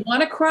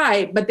want to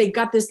cry, but they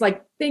got this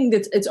like thing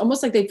it's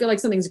almost like they feel like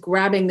something's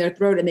grabbing their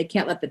throat and they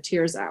can't let the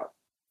tears out.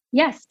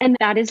 Yes. And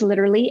that is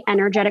literally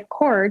energetic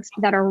cords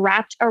that are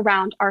wrapped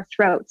around our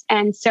throats.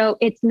 And so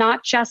it's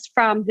not just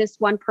from this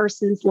one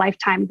person's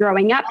lifetime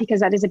growing up,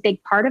 because that is a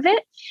big part of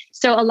it.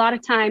 So a lot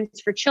of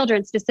times for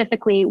children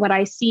specifically, what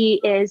I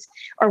see is,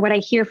 or what I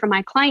hear from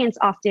my clients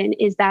often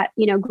is that,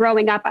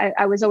 growing up,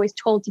 I was always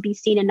told to be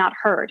seen and not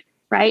heard.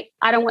 Right?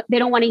 They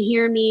don't want to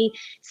hear me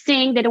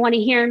sing. They don't want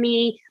to hear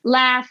me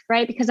laugh,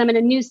 right? Because I'm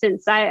a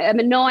nuisance. I'm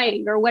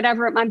annoying or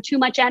whatever. I'm too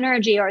much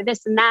energy or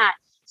this and that.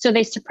 So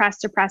they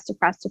suppress.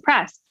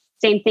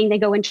 Same thing, they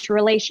go into a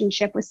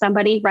relationship with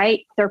somebody,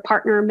 right? Their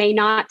partner may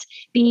not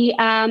be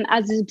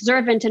as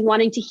observant and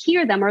wanting to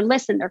hear them or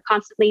listen. They're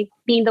constantly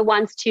being the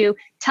ones to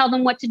tell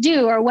them what to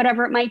do or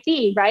whatever it might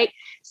be, right?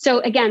 So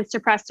again,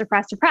 suppress.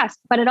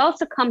 But it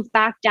also comes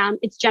back down,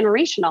 it's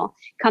generational,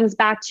 comes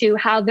back to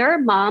how their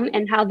mom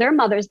and how their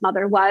mother's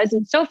mother was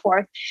and so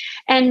forth.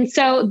 And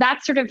so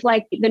that's sort of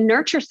like the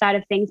nurture side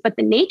of things. But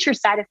the nature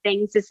side of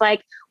things is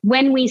like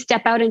when we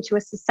step out into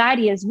a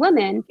society as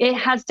women, it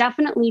has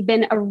definitely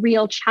been a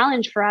real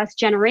challenge for us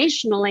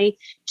generationally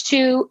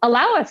to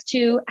allow us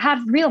to have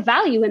real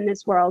value in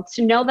this world,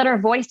 to know that our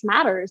voice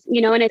matters,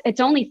 you know, and it's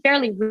only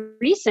fairly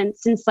recent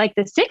since like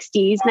the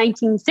 60s,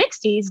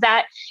 1960s,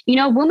 that, you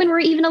know, women were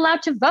even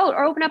allowed to vote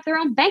or open up their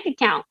own bank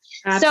account.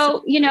 Absolutely.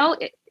 So, you know,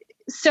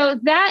 so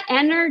that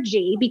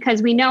energy,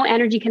 because we know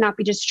energy cannot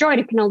be destroyed,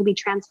 it can only be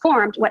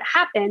transformed. What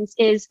happens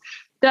is,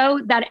 though,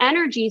 that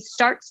energy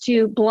starts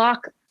to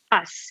block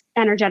us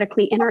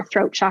energetically in our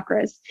throat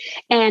chakras,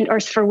 and or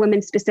for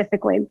women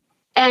specifically.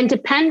 And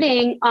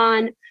depending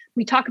on,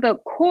 we talk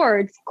about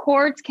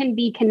cords can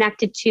be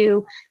connected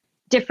to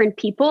different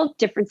people,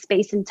 different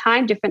space and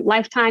time, different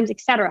lifetimes,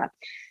 etc.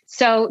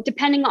 So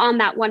depending on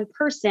that one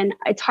person,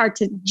 it's hard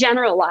to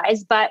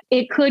generalize, but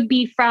it could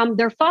be from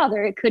their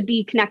father. It could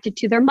be connected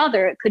to their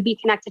mother. It could be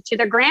connected to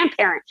their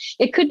grandparent.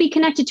 It could be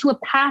connected to a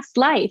past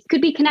life. It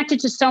could be connected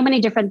to so many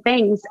different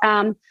things.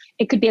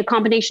 It could be a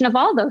combination of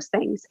all those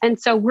things. And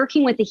so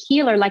working with a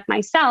healer like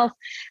myself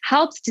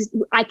helps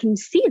I can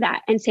see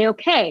that and say,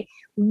 okay,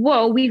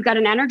 whoa, we've got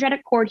an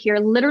energetic cord here,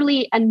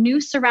 literally a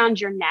noose around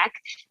your neck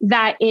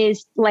that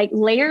is like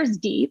layers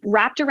deep,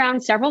 wrapped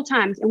around several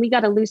times. And we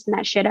got to loosen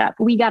that shit up.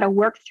 We got to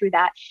work through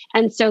that.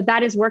 And so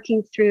that is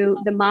working through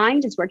the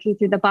mind, it's working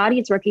through the body,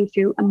 it's working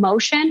through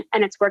emotion,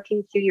 and it's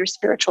working through your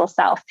spiritual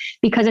self,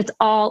 because it's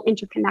all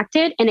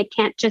interconnected, and it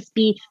can't just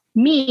be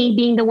me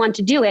being the one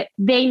to do it.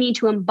 They need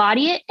to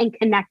embody it and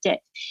connect it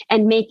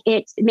and make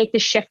the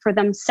shift for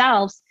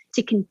themselves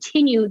to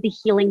continue the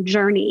healing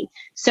journey.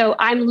 So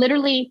I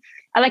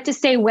like to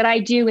say what I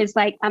do is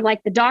like, I'm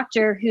like the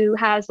doctor who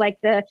has like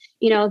the,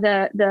 you know,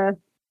 the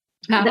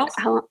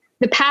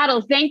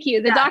paddles. Thank you.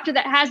 The doctor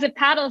that has the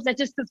paddles that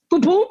just goes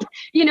boop, boop,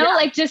 you know,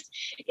 it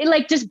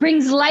just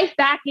brings life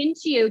back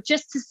into you,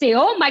 just to say,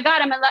 oh my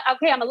God, I'm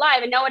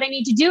alive. I know what I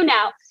need to do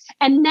now.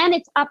 And then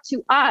it's up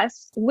to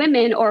us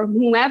women or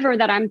whoever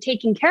that I'm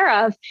taking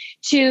care of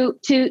to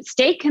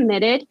stay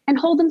committed and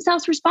hold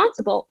themselves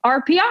responsible,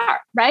 RPR,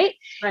 right?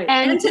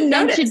 And to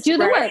notice, to do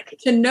the work.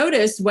 To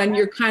notice when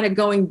you're kind of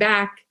going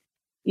back,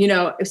 you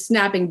know,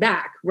 snapping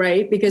back,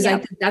 right? Because I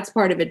think that's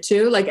part of it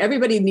too. Like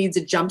everybody needs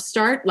a jump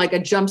start. Like a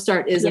jump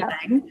start is a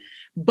thing,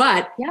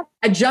 but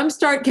a jump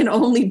start can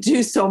only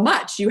do so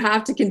much. You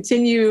have to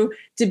continue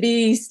to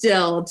be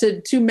still,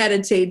 to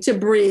meditate, to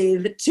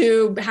breathe,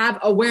 to have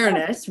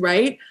awareness,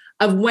 right?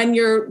 Of when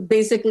you're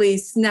basically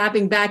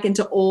snapping back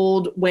into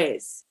old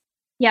ways.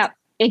 Yeah.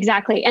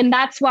 Exactly. And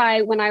that's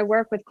why when I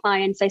work with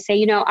clients, I say,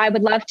 you know, I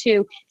would love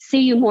to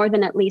see you more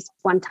than at least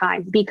one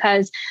time,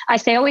 because I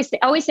always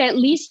say at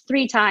least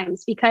 3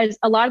 times, because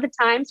a lot of the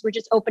times we're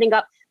just opening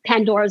up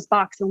Pandora's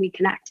box when we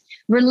connect.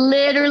 We're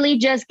literally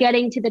just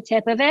getting to the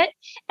tip of it.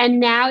 And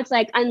now it's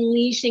like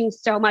unleashing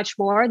so much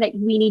more that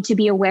we need to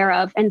be aware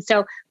of. And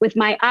so with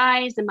my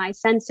eyes and my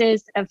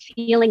senses of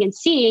feeling and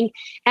seeing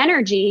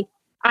energy,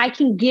 I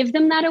can give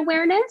them that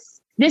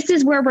awareness. This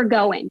is where we're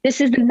going.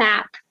 This is the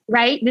map,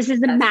 right? This is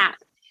the map.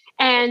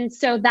 And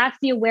so that's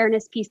the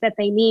awareness piece that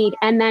they need.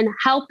 And then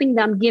helping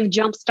them give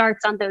jump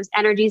starts on those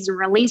energies and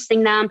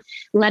releasing them,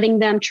 letting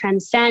them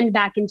transcend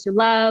back into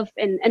love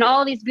and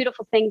all these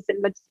beautiful things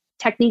and the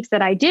techniques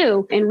that I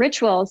do in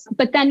rituals.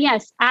 But then,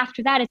 yes,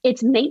 after that,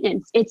 it's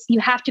maintenance. You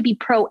have to be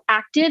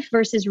proactive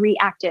versus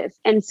reactive.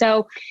 And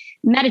so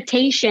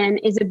meditation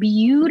is a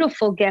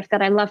beautiful gift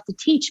that I love to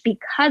teach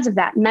because of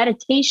that.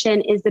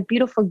 Meditation is the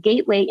beautiful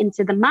gateway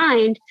into the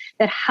mind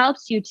that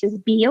helps you to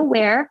be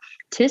aware,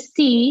 to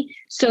see,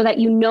 so that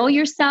you know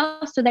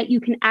yourself, so that you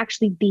can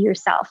actually be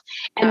yourself.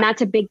 And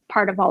that's a big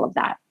part of all of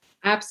that.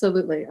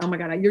 Absolutely. Oh my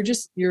God.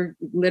 You're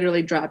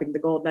literally dropping the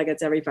gold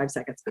nuggets every 5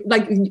 seconds.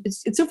 Like,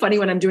 it's so funny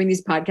when I'm doing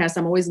these podcasts,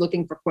 I'm always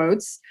looking for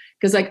quotes,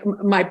 because like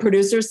my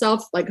producer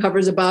self like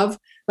hovers above,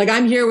 like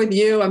I'm here with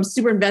you. I'm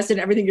super invested in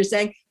everything you're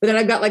saying. But then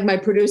I've got like my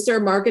producer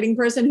marketing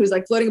person who's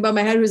like floating above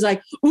my head, who's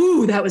like,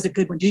 ooh, that was a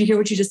good one. Did you hear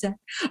what you just said?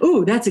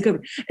 Ooh, that's a good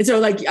one. And so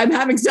like, I'm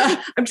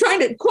trying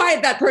to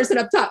quiet that person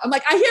up top. I'm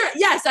like, I hear it.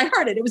 Yes, I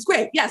heard it. It was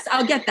great. Yes,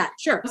 I'll get that.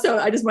 Sure. So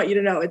I just want you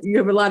to know you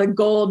have a lot of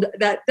gold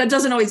that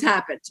doesn't always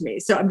happen to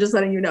me. So I'm just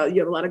letting you know you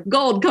have a lot of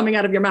gold coming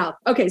out of your mouth.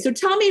 Okay. So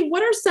tell me,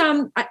 what are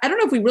some, I don't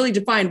know if we really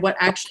defined what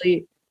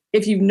actually,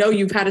 if you know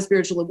you've had a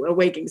spiritual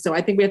awakening. So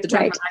I think we have to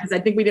talk about that, because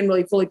I think we didn't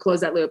really fully close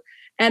that loop.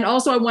 And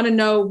also I want to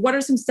know, what are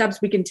some steps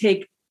we can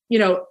take, you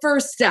know,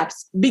 first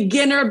steps,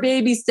 beginner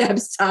baby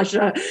steps,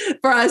 Tasha,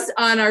 for us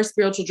on our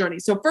spiritual journey.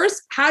 So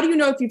first, how do you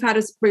know if you've had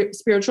a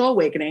spiritual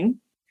awakening?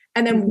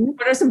 And then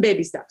what are some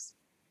baby steps?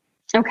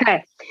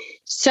 Okay.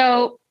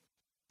 So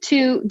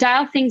to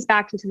dial things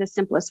back into the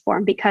simplest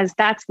form, because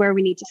that's where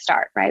we need to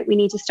start, right? We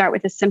need to start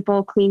with a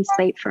simple, clean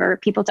slate for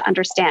people to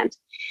understand.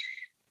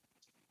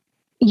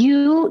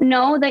 You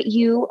know that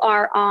you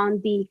are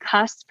on the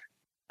cusp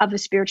of a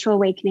spiritual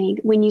awakening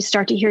when you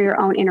start to hear your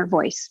own inner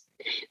voice.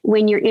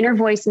 when your inner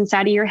voice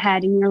inside of your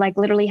head and you're like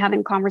literally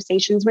having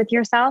conversations with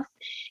yourself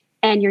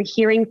and you're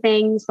hearing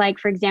things like,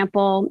 for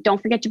example,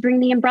 don't forget to bring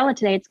the umbrella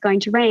today, it's going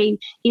to rain,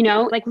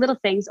 like little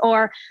things,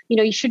 or,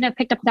 you shouldn't have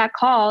picked up that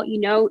call,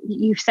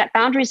 you've set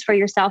boundaries for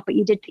yourself, but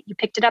you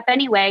picked it up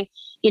anyway.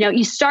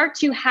 You start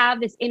to have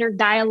this inner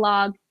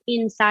dialogue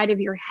inside of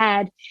your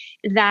head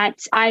that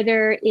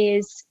either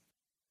is,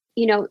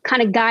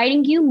 kind of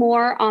guiding you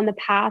more on the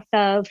path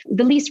of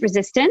the least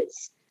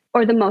resistance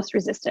or the most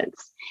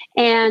resistance.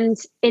 And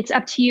it's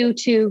up to you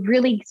to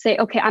really say,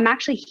 okay, I'm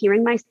actually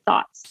hearing my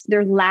thoughts.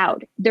 They're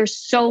loud. They're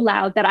so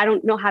loud that I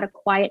don't know how to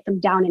quiet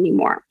them down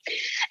anymore.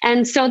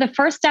 And so the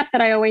first step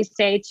that I always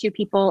say to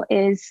people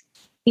is,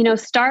 you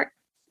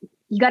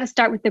got to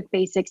start with the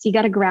basics. You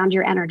got to ground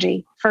your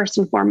energy first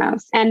and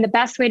foremost. And the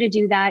best way to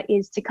do that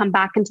is to come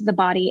back into the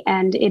body.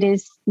 And it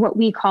is what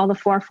we call the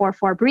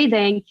 4-4-4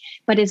 breathing,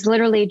 but is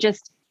literally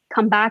just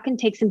come back and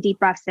take some deep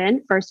breaths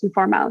in first and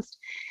foremost.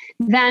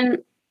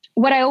 Then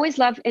what I always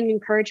love and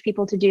encourage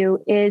people to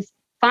do is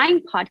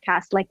find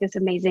podcasts like this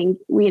amazing,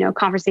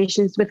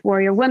 Conversations with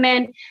Warrior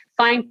Women,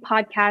 find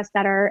podcasts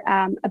that are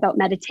about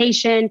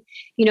meditation,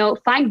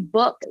 find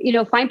books,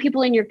 find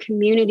people in your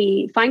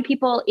community, find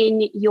people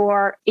in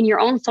your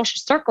own social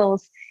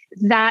circles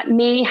that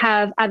may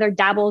have either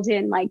dabbled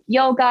in like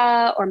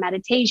yoga or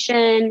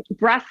meditation,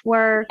 breath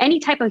work, any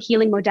type of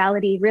healing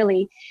modality,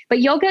 really. But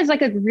yoga is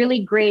like a really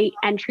great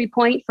entry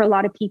point for a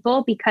lot of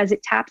people because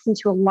it taps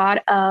into a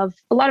lot of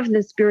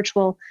the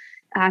spiritual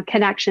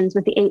connections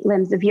with the 8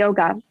 limbs of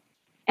yoga.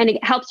 And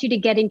it helps you to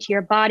get into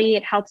your body.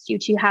 It helps you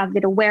to have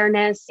that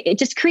awareness. It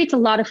just creates a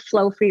lot of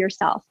flow for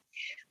yourself.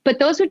 But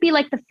those would be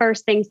like the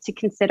first things to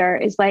consider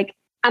is like,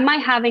 am I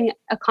having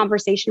a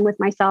conversation with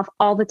myself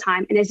all the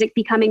time? And is it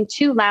becoming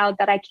too loud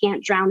that I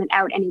can't drown it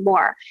out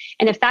anymore?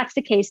 And if that's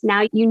the case,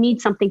 now you need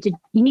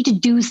to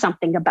do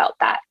something about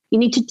that. You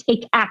need to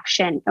take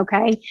action.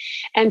 Okay.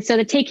 And so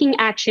the taking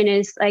action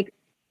is like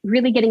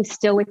really getting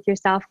still with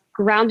yourself,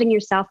 grounding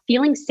yourself,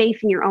 feeling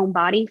safe in your own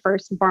body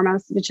first and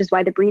foremost, which is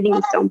why the breathing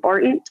is so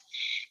important.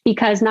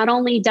 Because not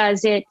only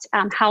does it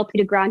help you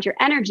to ground your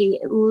energy,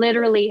 it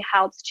literally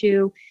helps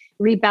to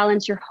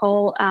rebalance your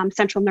whole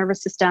central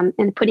nervous system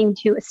and putting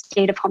you to a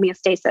state of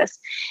homeostasis.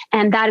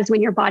 And that is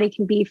when your body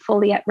can be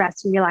fully at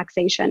rest and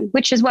relaxation,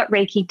 which is what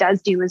Reiki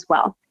does do as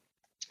well.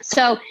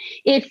 So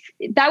if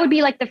that would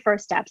be like the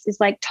first steps is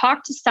like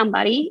talk to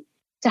somebody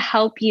to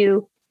help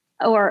you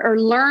or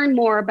learn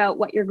more about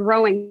what you're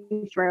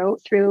growing through,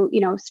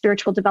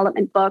 spiritual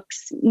development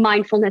books,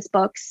 mindfulness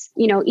books,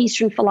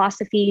 Eastern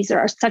philosophies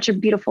are such a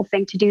beautiful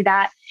thing to do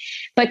that.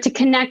 But to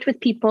connect with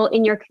people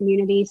in your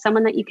community,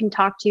 someone that you can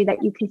talk to,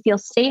 that you can feel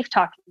safe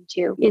talking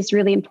to is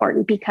really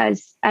important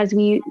because as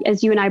you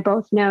and I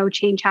both know,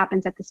 change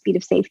happens at the speed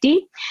of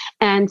safety.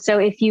 And so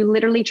if you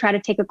literally try to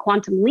take a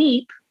quantum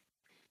leap,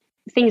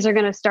 things are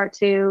going to start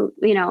to,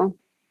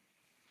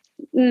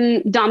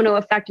 domino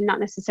effect and not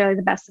necessarily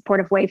the best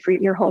supportive way for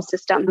your whole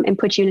system and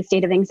put you in a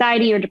state of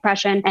anxiety or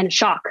depression and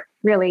shock,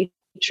 really,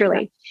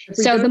 truly.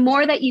 So the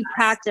more that you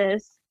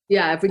practice.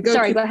 Yeah. If we go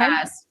too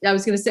fast, I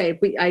was going to say,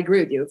 I agree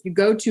with you. If you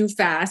go too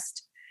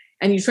fast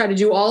and you try to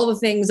do all the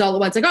things all at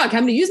once, like, I'm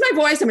going to use my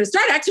voice. I'm going to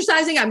start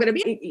exercising.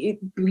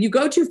 You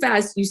go too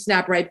fast, you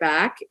snap right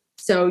back.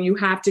 So you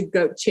have to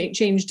go,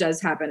 change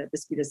does happen at the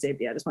speed of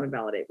safety. I just want to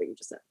validate what you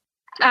just said.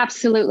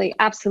 Absolutely.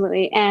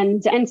 Absolutely.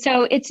 And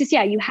so it's just,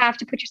 you have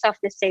to put yourself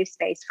in a safe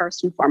space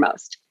first and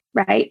foremost.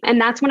 Right.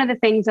 And that's one of the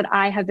things that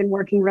I have been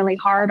working really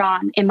hard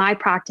on in my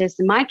practice,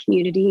 in my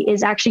community,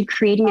 is actually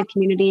creating a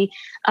community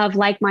of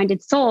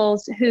like-minded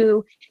souls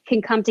who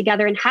can come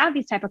together and have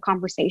these type of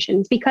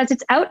conversations because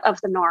it's out of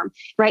the norm,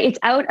 right? It's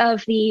out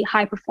of the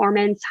high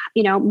performance,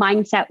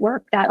 mindset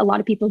work that a lot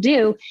of people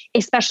do,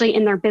 especially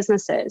in their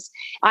businesses.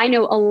 I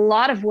know a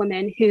lot of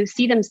women who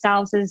see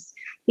themselves as,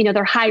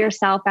 their higher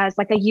self as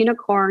like a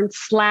unicorn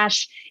 /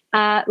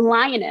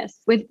 lioness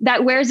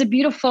that wears a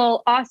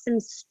beautiful, awesome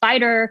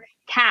spider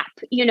cap,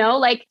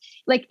 like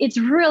it's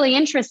really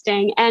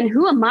interesting. And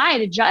who am I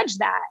to judge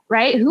that,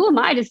 right? Who am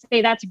I to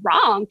say that's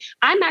wrong?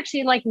 I'm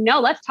actually like, no,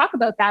 let's talk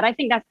about that. I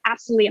think that's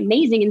absolutely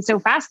amazing and so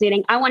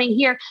fascinating. I want to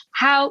hear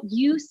how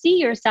you see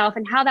yourself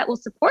and how that will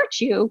support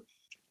you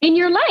in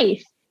your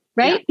life.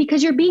 Right? Yeah.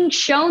 Because you're being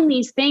shown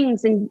these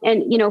things and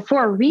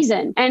for a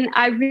reason. And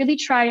I really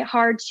try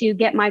hard to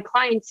get my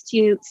clients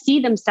to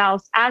see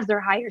themselves as their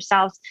higher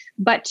selves,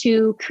 but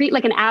to create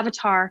like an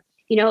avatar,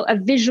 a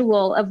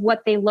visual of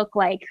what they look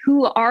like.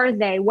 Who are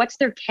they? What's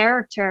their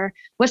character?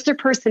 What's their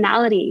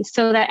personality?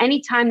 So that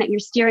anytime that you're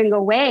steering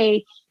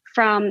away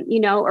from,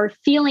 or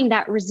feeling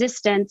that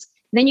resistance,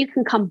 then you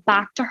can come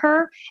back to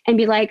her and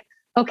be like,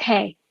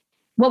 okay,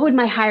 what would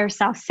my higher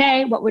self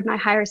say? What would my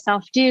higher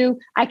self do?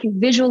 I can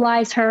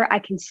visualize her. I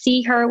can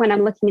see her when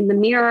I'm looking in the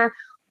mirror.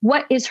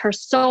 What is her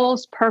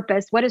soul's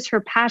purpose? What is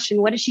her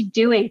passion? What is she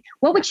doing?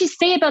 What would she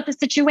say about the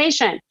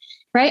situation?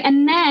 Right.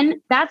 And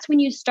then that's when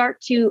you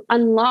start to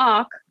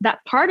unlock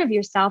that part of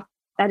yourself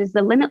that is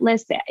the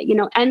limitless,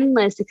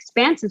 endless,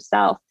 expansive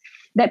self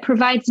that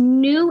provides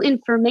new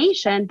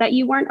information that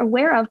you weren't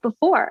aware of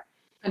before.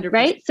 100%.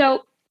 Right.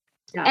 So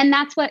Yeah. And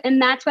that's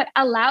what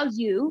allows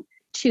you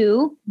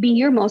to be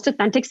your most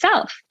authentic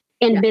self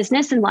in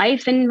business and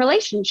life and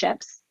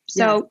relationships.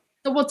 So,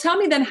 well, tell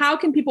me then, how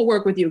can people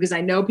work with you? Because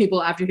I know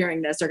people after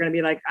hearing this are going to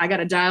be like, I got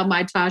to dial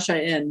my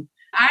Tasha in.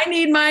 I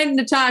need my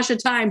Natasha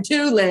time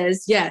too,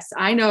 Liz. Yes,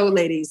 I know,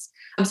 ladies.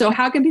 So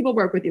how can people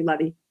work with you,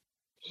 Lovey?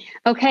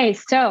 Okay,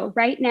 so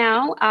right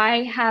now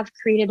I have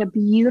created a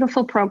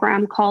beautiful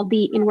program called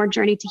the Inward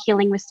Journey to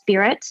Healing with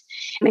Spirit.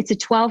 It's a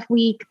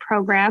 12-week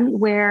program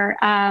where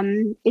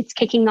it's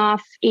kicking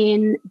off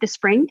in the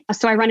spring.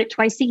 So I run it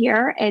twice a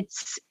year.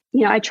 It's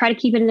I try to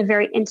keep it in a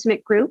very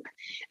intimate group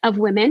of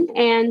women.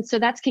 And so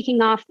that's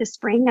kicking off this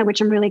spring,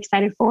 which I'm really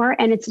excited for.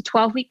 And it's a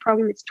 12-week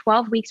program. It's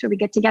 12 weeks where we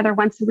get together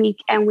once a week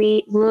and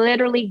we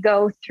literally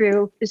go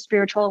through the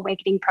spiritual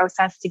awakening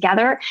process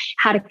together,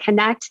 how to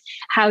connect,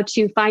 how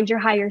to find your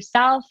higher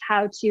self,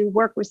 how to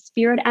work with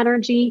spirit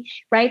energy,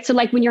 right? So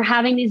like when you're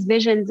having these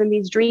visions and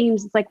these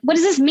dreams, it's like, what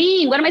does this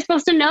mean? What am I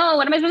supposed to know?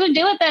 What am I supposed to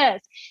do with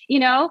this?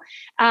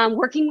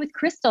 Working with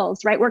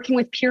crystals, right? Working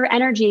with pure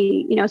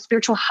energy,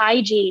 spiritual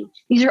hygiene.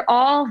 These are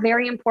all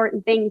very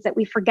important things that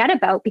we forget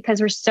about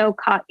because we're so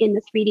caught in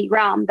the 3D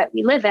realm that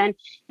we live in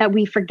that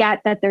we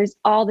forget that there's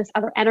all this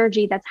other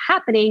energy that's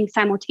happening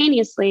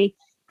simultaneously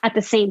at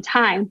the same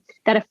time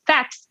that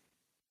affects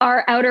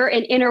our outer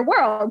and inner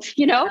world,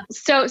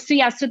 So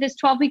this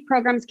 12-week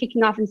program is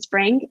kicking off in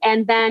spring,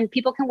 and then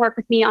people can work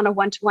with me on a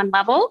one-to-one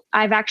level.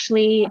 I've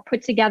actually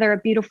put together a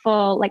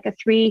beautiful, like a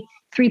three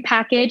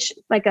package,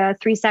 like a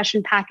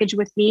 3-session package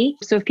with me.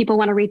 So if people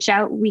want to reach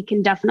out, we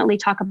can definitely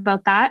talk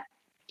about that.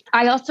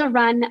 I also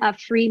run a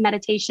free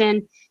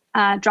meditation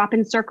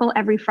drop-in circle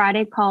every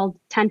Friday called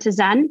 10 to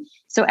Zen.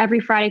 So every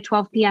Friday,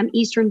 12 p.m.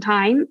 Eastern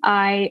time,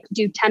 I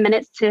do 10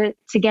 minutes to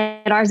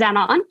get our Zen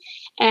on.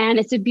 And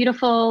it's a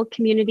beautiful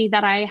community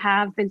that I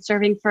have been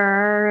serving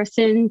for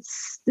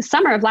since the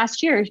summer of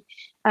last year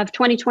of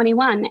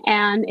 2021.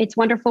 And it's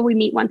wonderful. We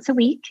meet once a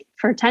week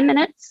for 10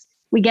 minutes.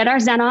 We get our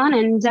Zen on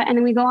and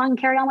then we go on and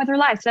carry on with our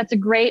lives. So that's a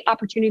great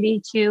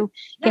opportunity to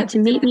get to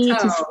meet me,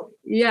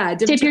 to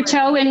dip your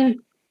toe in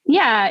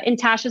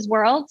Tasha's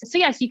world. So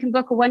yes, you can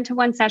book a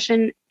one-to-one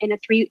session in a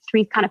three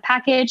kind of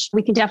package.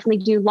 We can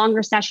definitely do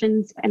longer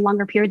sessions and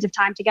longer periods of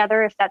time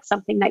together if that's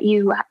something that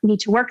you need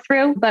to work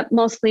through. But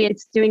mostly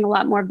it's doing a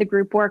lot more of the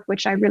group work,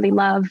 which I really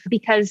love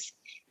because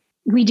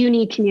we do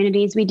need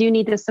communities. We do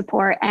need the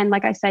support. And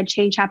like I said,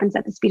 change happens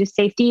at the speed of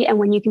safety. And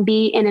when you can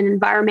be in an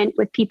environment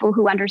with people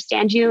who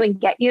understand you and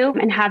get you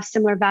and have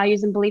similar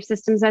values and belief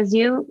systems as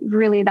you,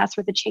 really, that's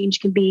where the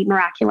change can be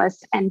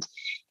miraculous. And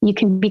you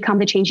can become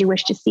the change you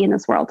wish to see in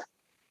this world.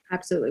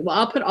 Absolutely. Well,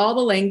 I'll put all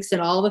the links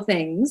and all the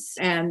things.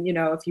 And,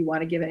 if you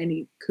want to give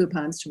any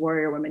coupons to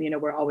Warrior Women,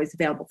 we're always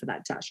available for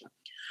that, Tasha.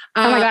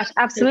 Oh my gosh,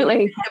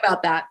 absolutely.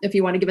 About that, if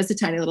you want to give us a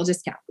tiny little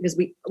discount, because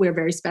we're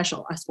very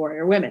special, us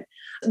Warrior Women.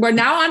 We're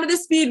now on to the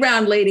speed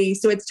round, lady.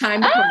 So it's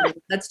time to play.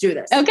 Let's do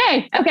this.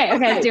 Okay,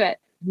 let's do it.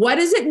 What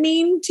does it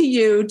mean to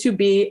you to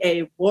be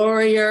a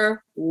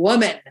warrior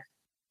woman?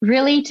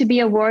 Really, to be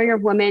a warrior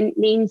woman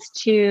means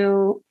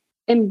to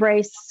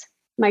embrace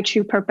my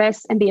true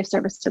purpose and be of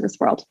service to this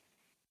world.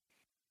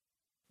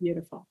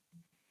 Beautiful.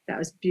 That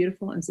was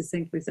beautiful and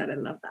succinctly said. I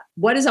love that.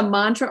 What is a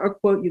mantra or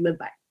quote you live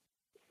by?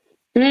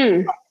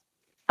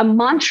 A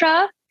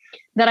mantra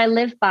that I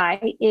live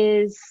by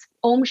is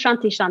Om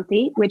Shanti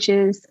Shanti, which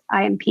is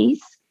I am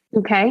peace,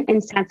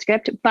 in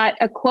Sanskrit. But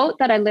a quote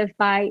that I live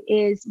by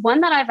is one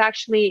that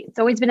it's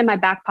always been in my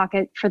back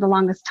pocket for the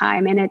longest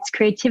time. And it's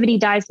creativity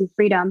dies in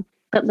freedom,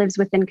 but lives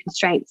within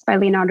constraints by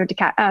Leonardo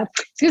DiCaprio.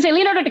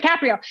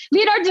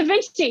 Leonardo da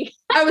Vinci.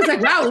 I was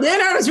like, wow,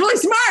 Leonardo's really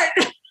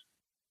smart.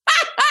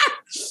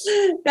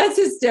 That's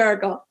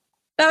hysterical.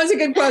 That was a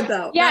good quote,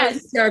 though. Yes. That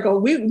was hysterical.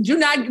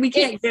 We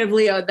can't give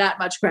Leo that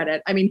much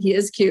credit. I mean, he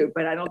is cute,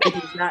 but I don't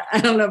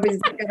know if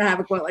he's going to have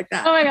a quote like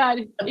that. Oh my God.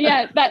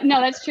 Yeah.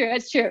 That's true.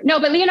 That's true. No,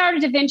 but Leonardo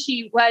da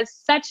Vinci was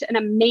such an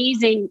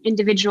amazing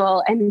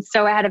individual and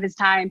so ahead of his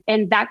time.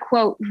 And that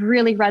quote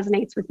really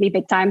resonates with me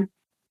big time.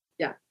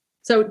 Yeah.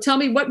 So tell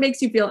me, what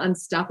makes you feel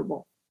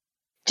unstoppable?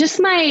 Just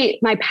my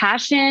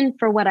passion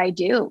for what I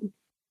do.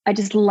 I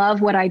just love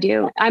what I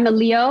do. I'm a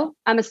Leo.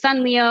 I'm a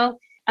Sun Leo,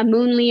 a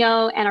Moon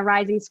Leo, and a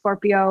Rising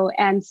Scorpio.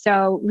 And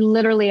so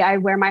literally I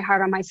wear my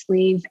heart on my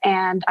sleeve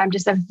and I'm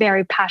just a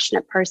very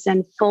passionate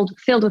person filled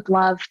with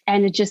love.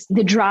 And it just,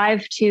 the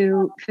drive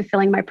to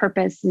fulfilling my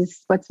purpose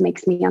is what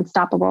makes me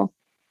unstoppable.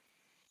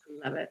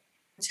 Love it.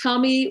 Tell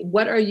me,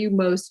 what are you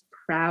most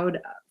proud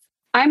of?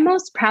 I'm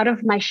most proud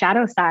of my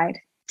shadow side.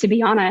 To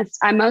be honest,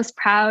 I'm most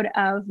proud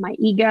of my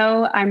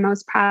ego. I'm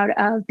most proud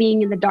of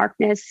being in the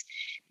darkness,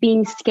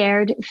 being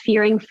scared,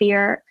 fearing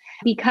fear,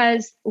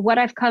 because what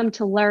I've come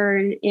to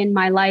learn in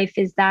my life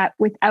is that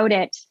without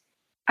it,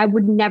 I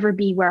would never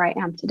be where I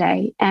am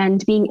today.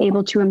 And being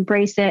able to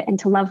embrace it and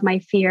to love my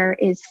fear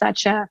is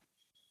such a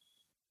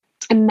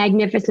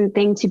magnificent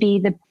thing to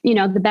be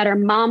the better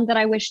mom that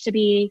I wish to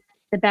be,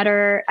 the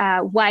better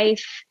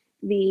wife,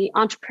 the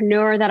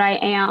entrepreneur that I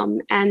am,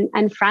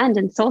 and friend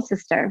and soul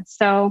sister.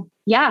 So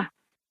yeah.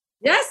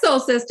 Yes, soul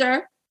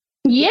sister.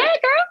 Yeah,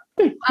 girl.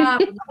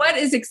 What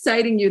is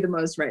exciting you the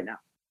most right now?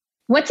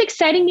 What's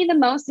exciting me the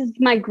most is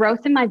my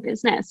growth in my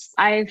business.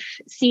 I've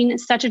seen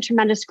such a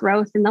tremendous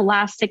growth in the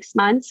last 6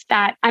 months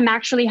that I'm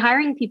actually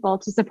hiring people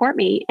to support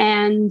me.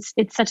 And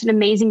it's such an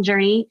amazing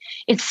journey.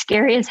 It's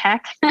scary as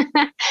heck,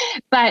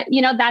 but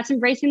that's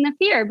embracing the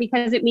fear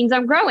because it means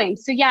I'm growing.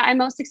 So yeah, I'm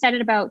most excited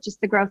about just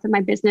the growth of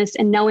my business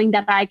and knowing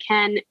that I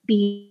can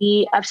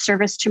be of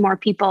service to more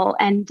people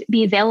and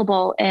be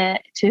available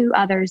to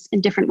others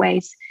in different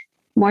ways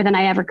more than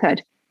I ever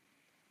could.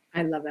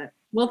 I love it.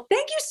 Well,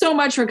 thank you so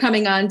much for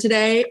coming on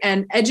today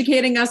and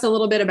educating us a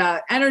little bit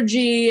about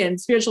energy and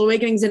spiritual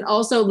awakenings, and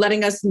also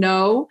letting us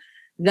know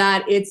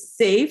that it's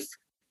safe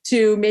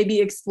to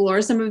maybe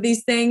explore some of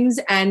these things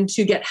and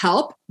to get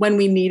help when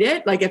we need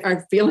it. Like if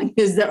our feeling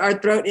is that our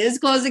throat is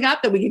closing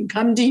up, that we can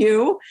come to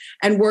you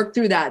and work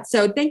through that.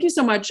 So thank you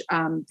so much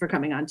for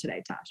coming on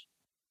today, Tosh.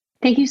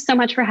 Thank you so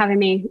much for having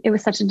me. It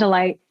was such a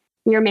delight.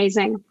 You're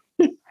amazing.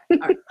 All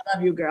right, I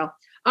love you, girl.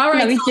 All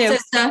right,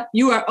 sister,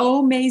 you are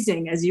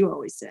amazing, as you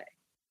always say.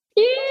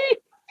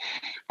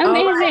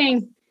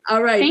 Amazing.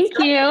 All right. Thank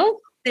you.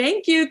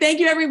 Thank you. Thank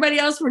you, everybody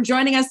else, for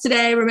joining us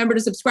today. Remember to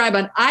subscribe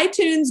on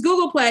iTunes,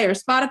 Google Play, or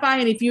Spotify.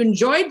 And if you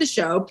enjoyed the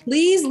show,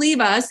 please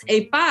leave us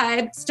a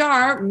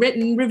 5-star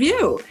written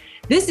review.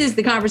 This is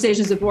the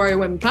Conversations with Warrior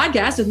Women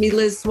podcast with me,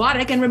 Liz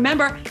Swadek. And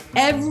remember,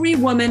 every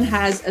woman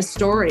has a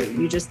story.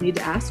 You just need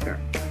to ask her.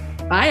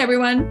 Bye,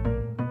 everyone.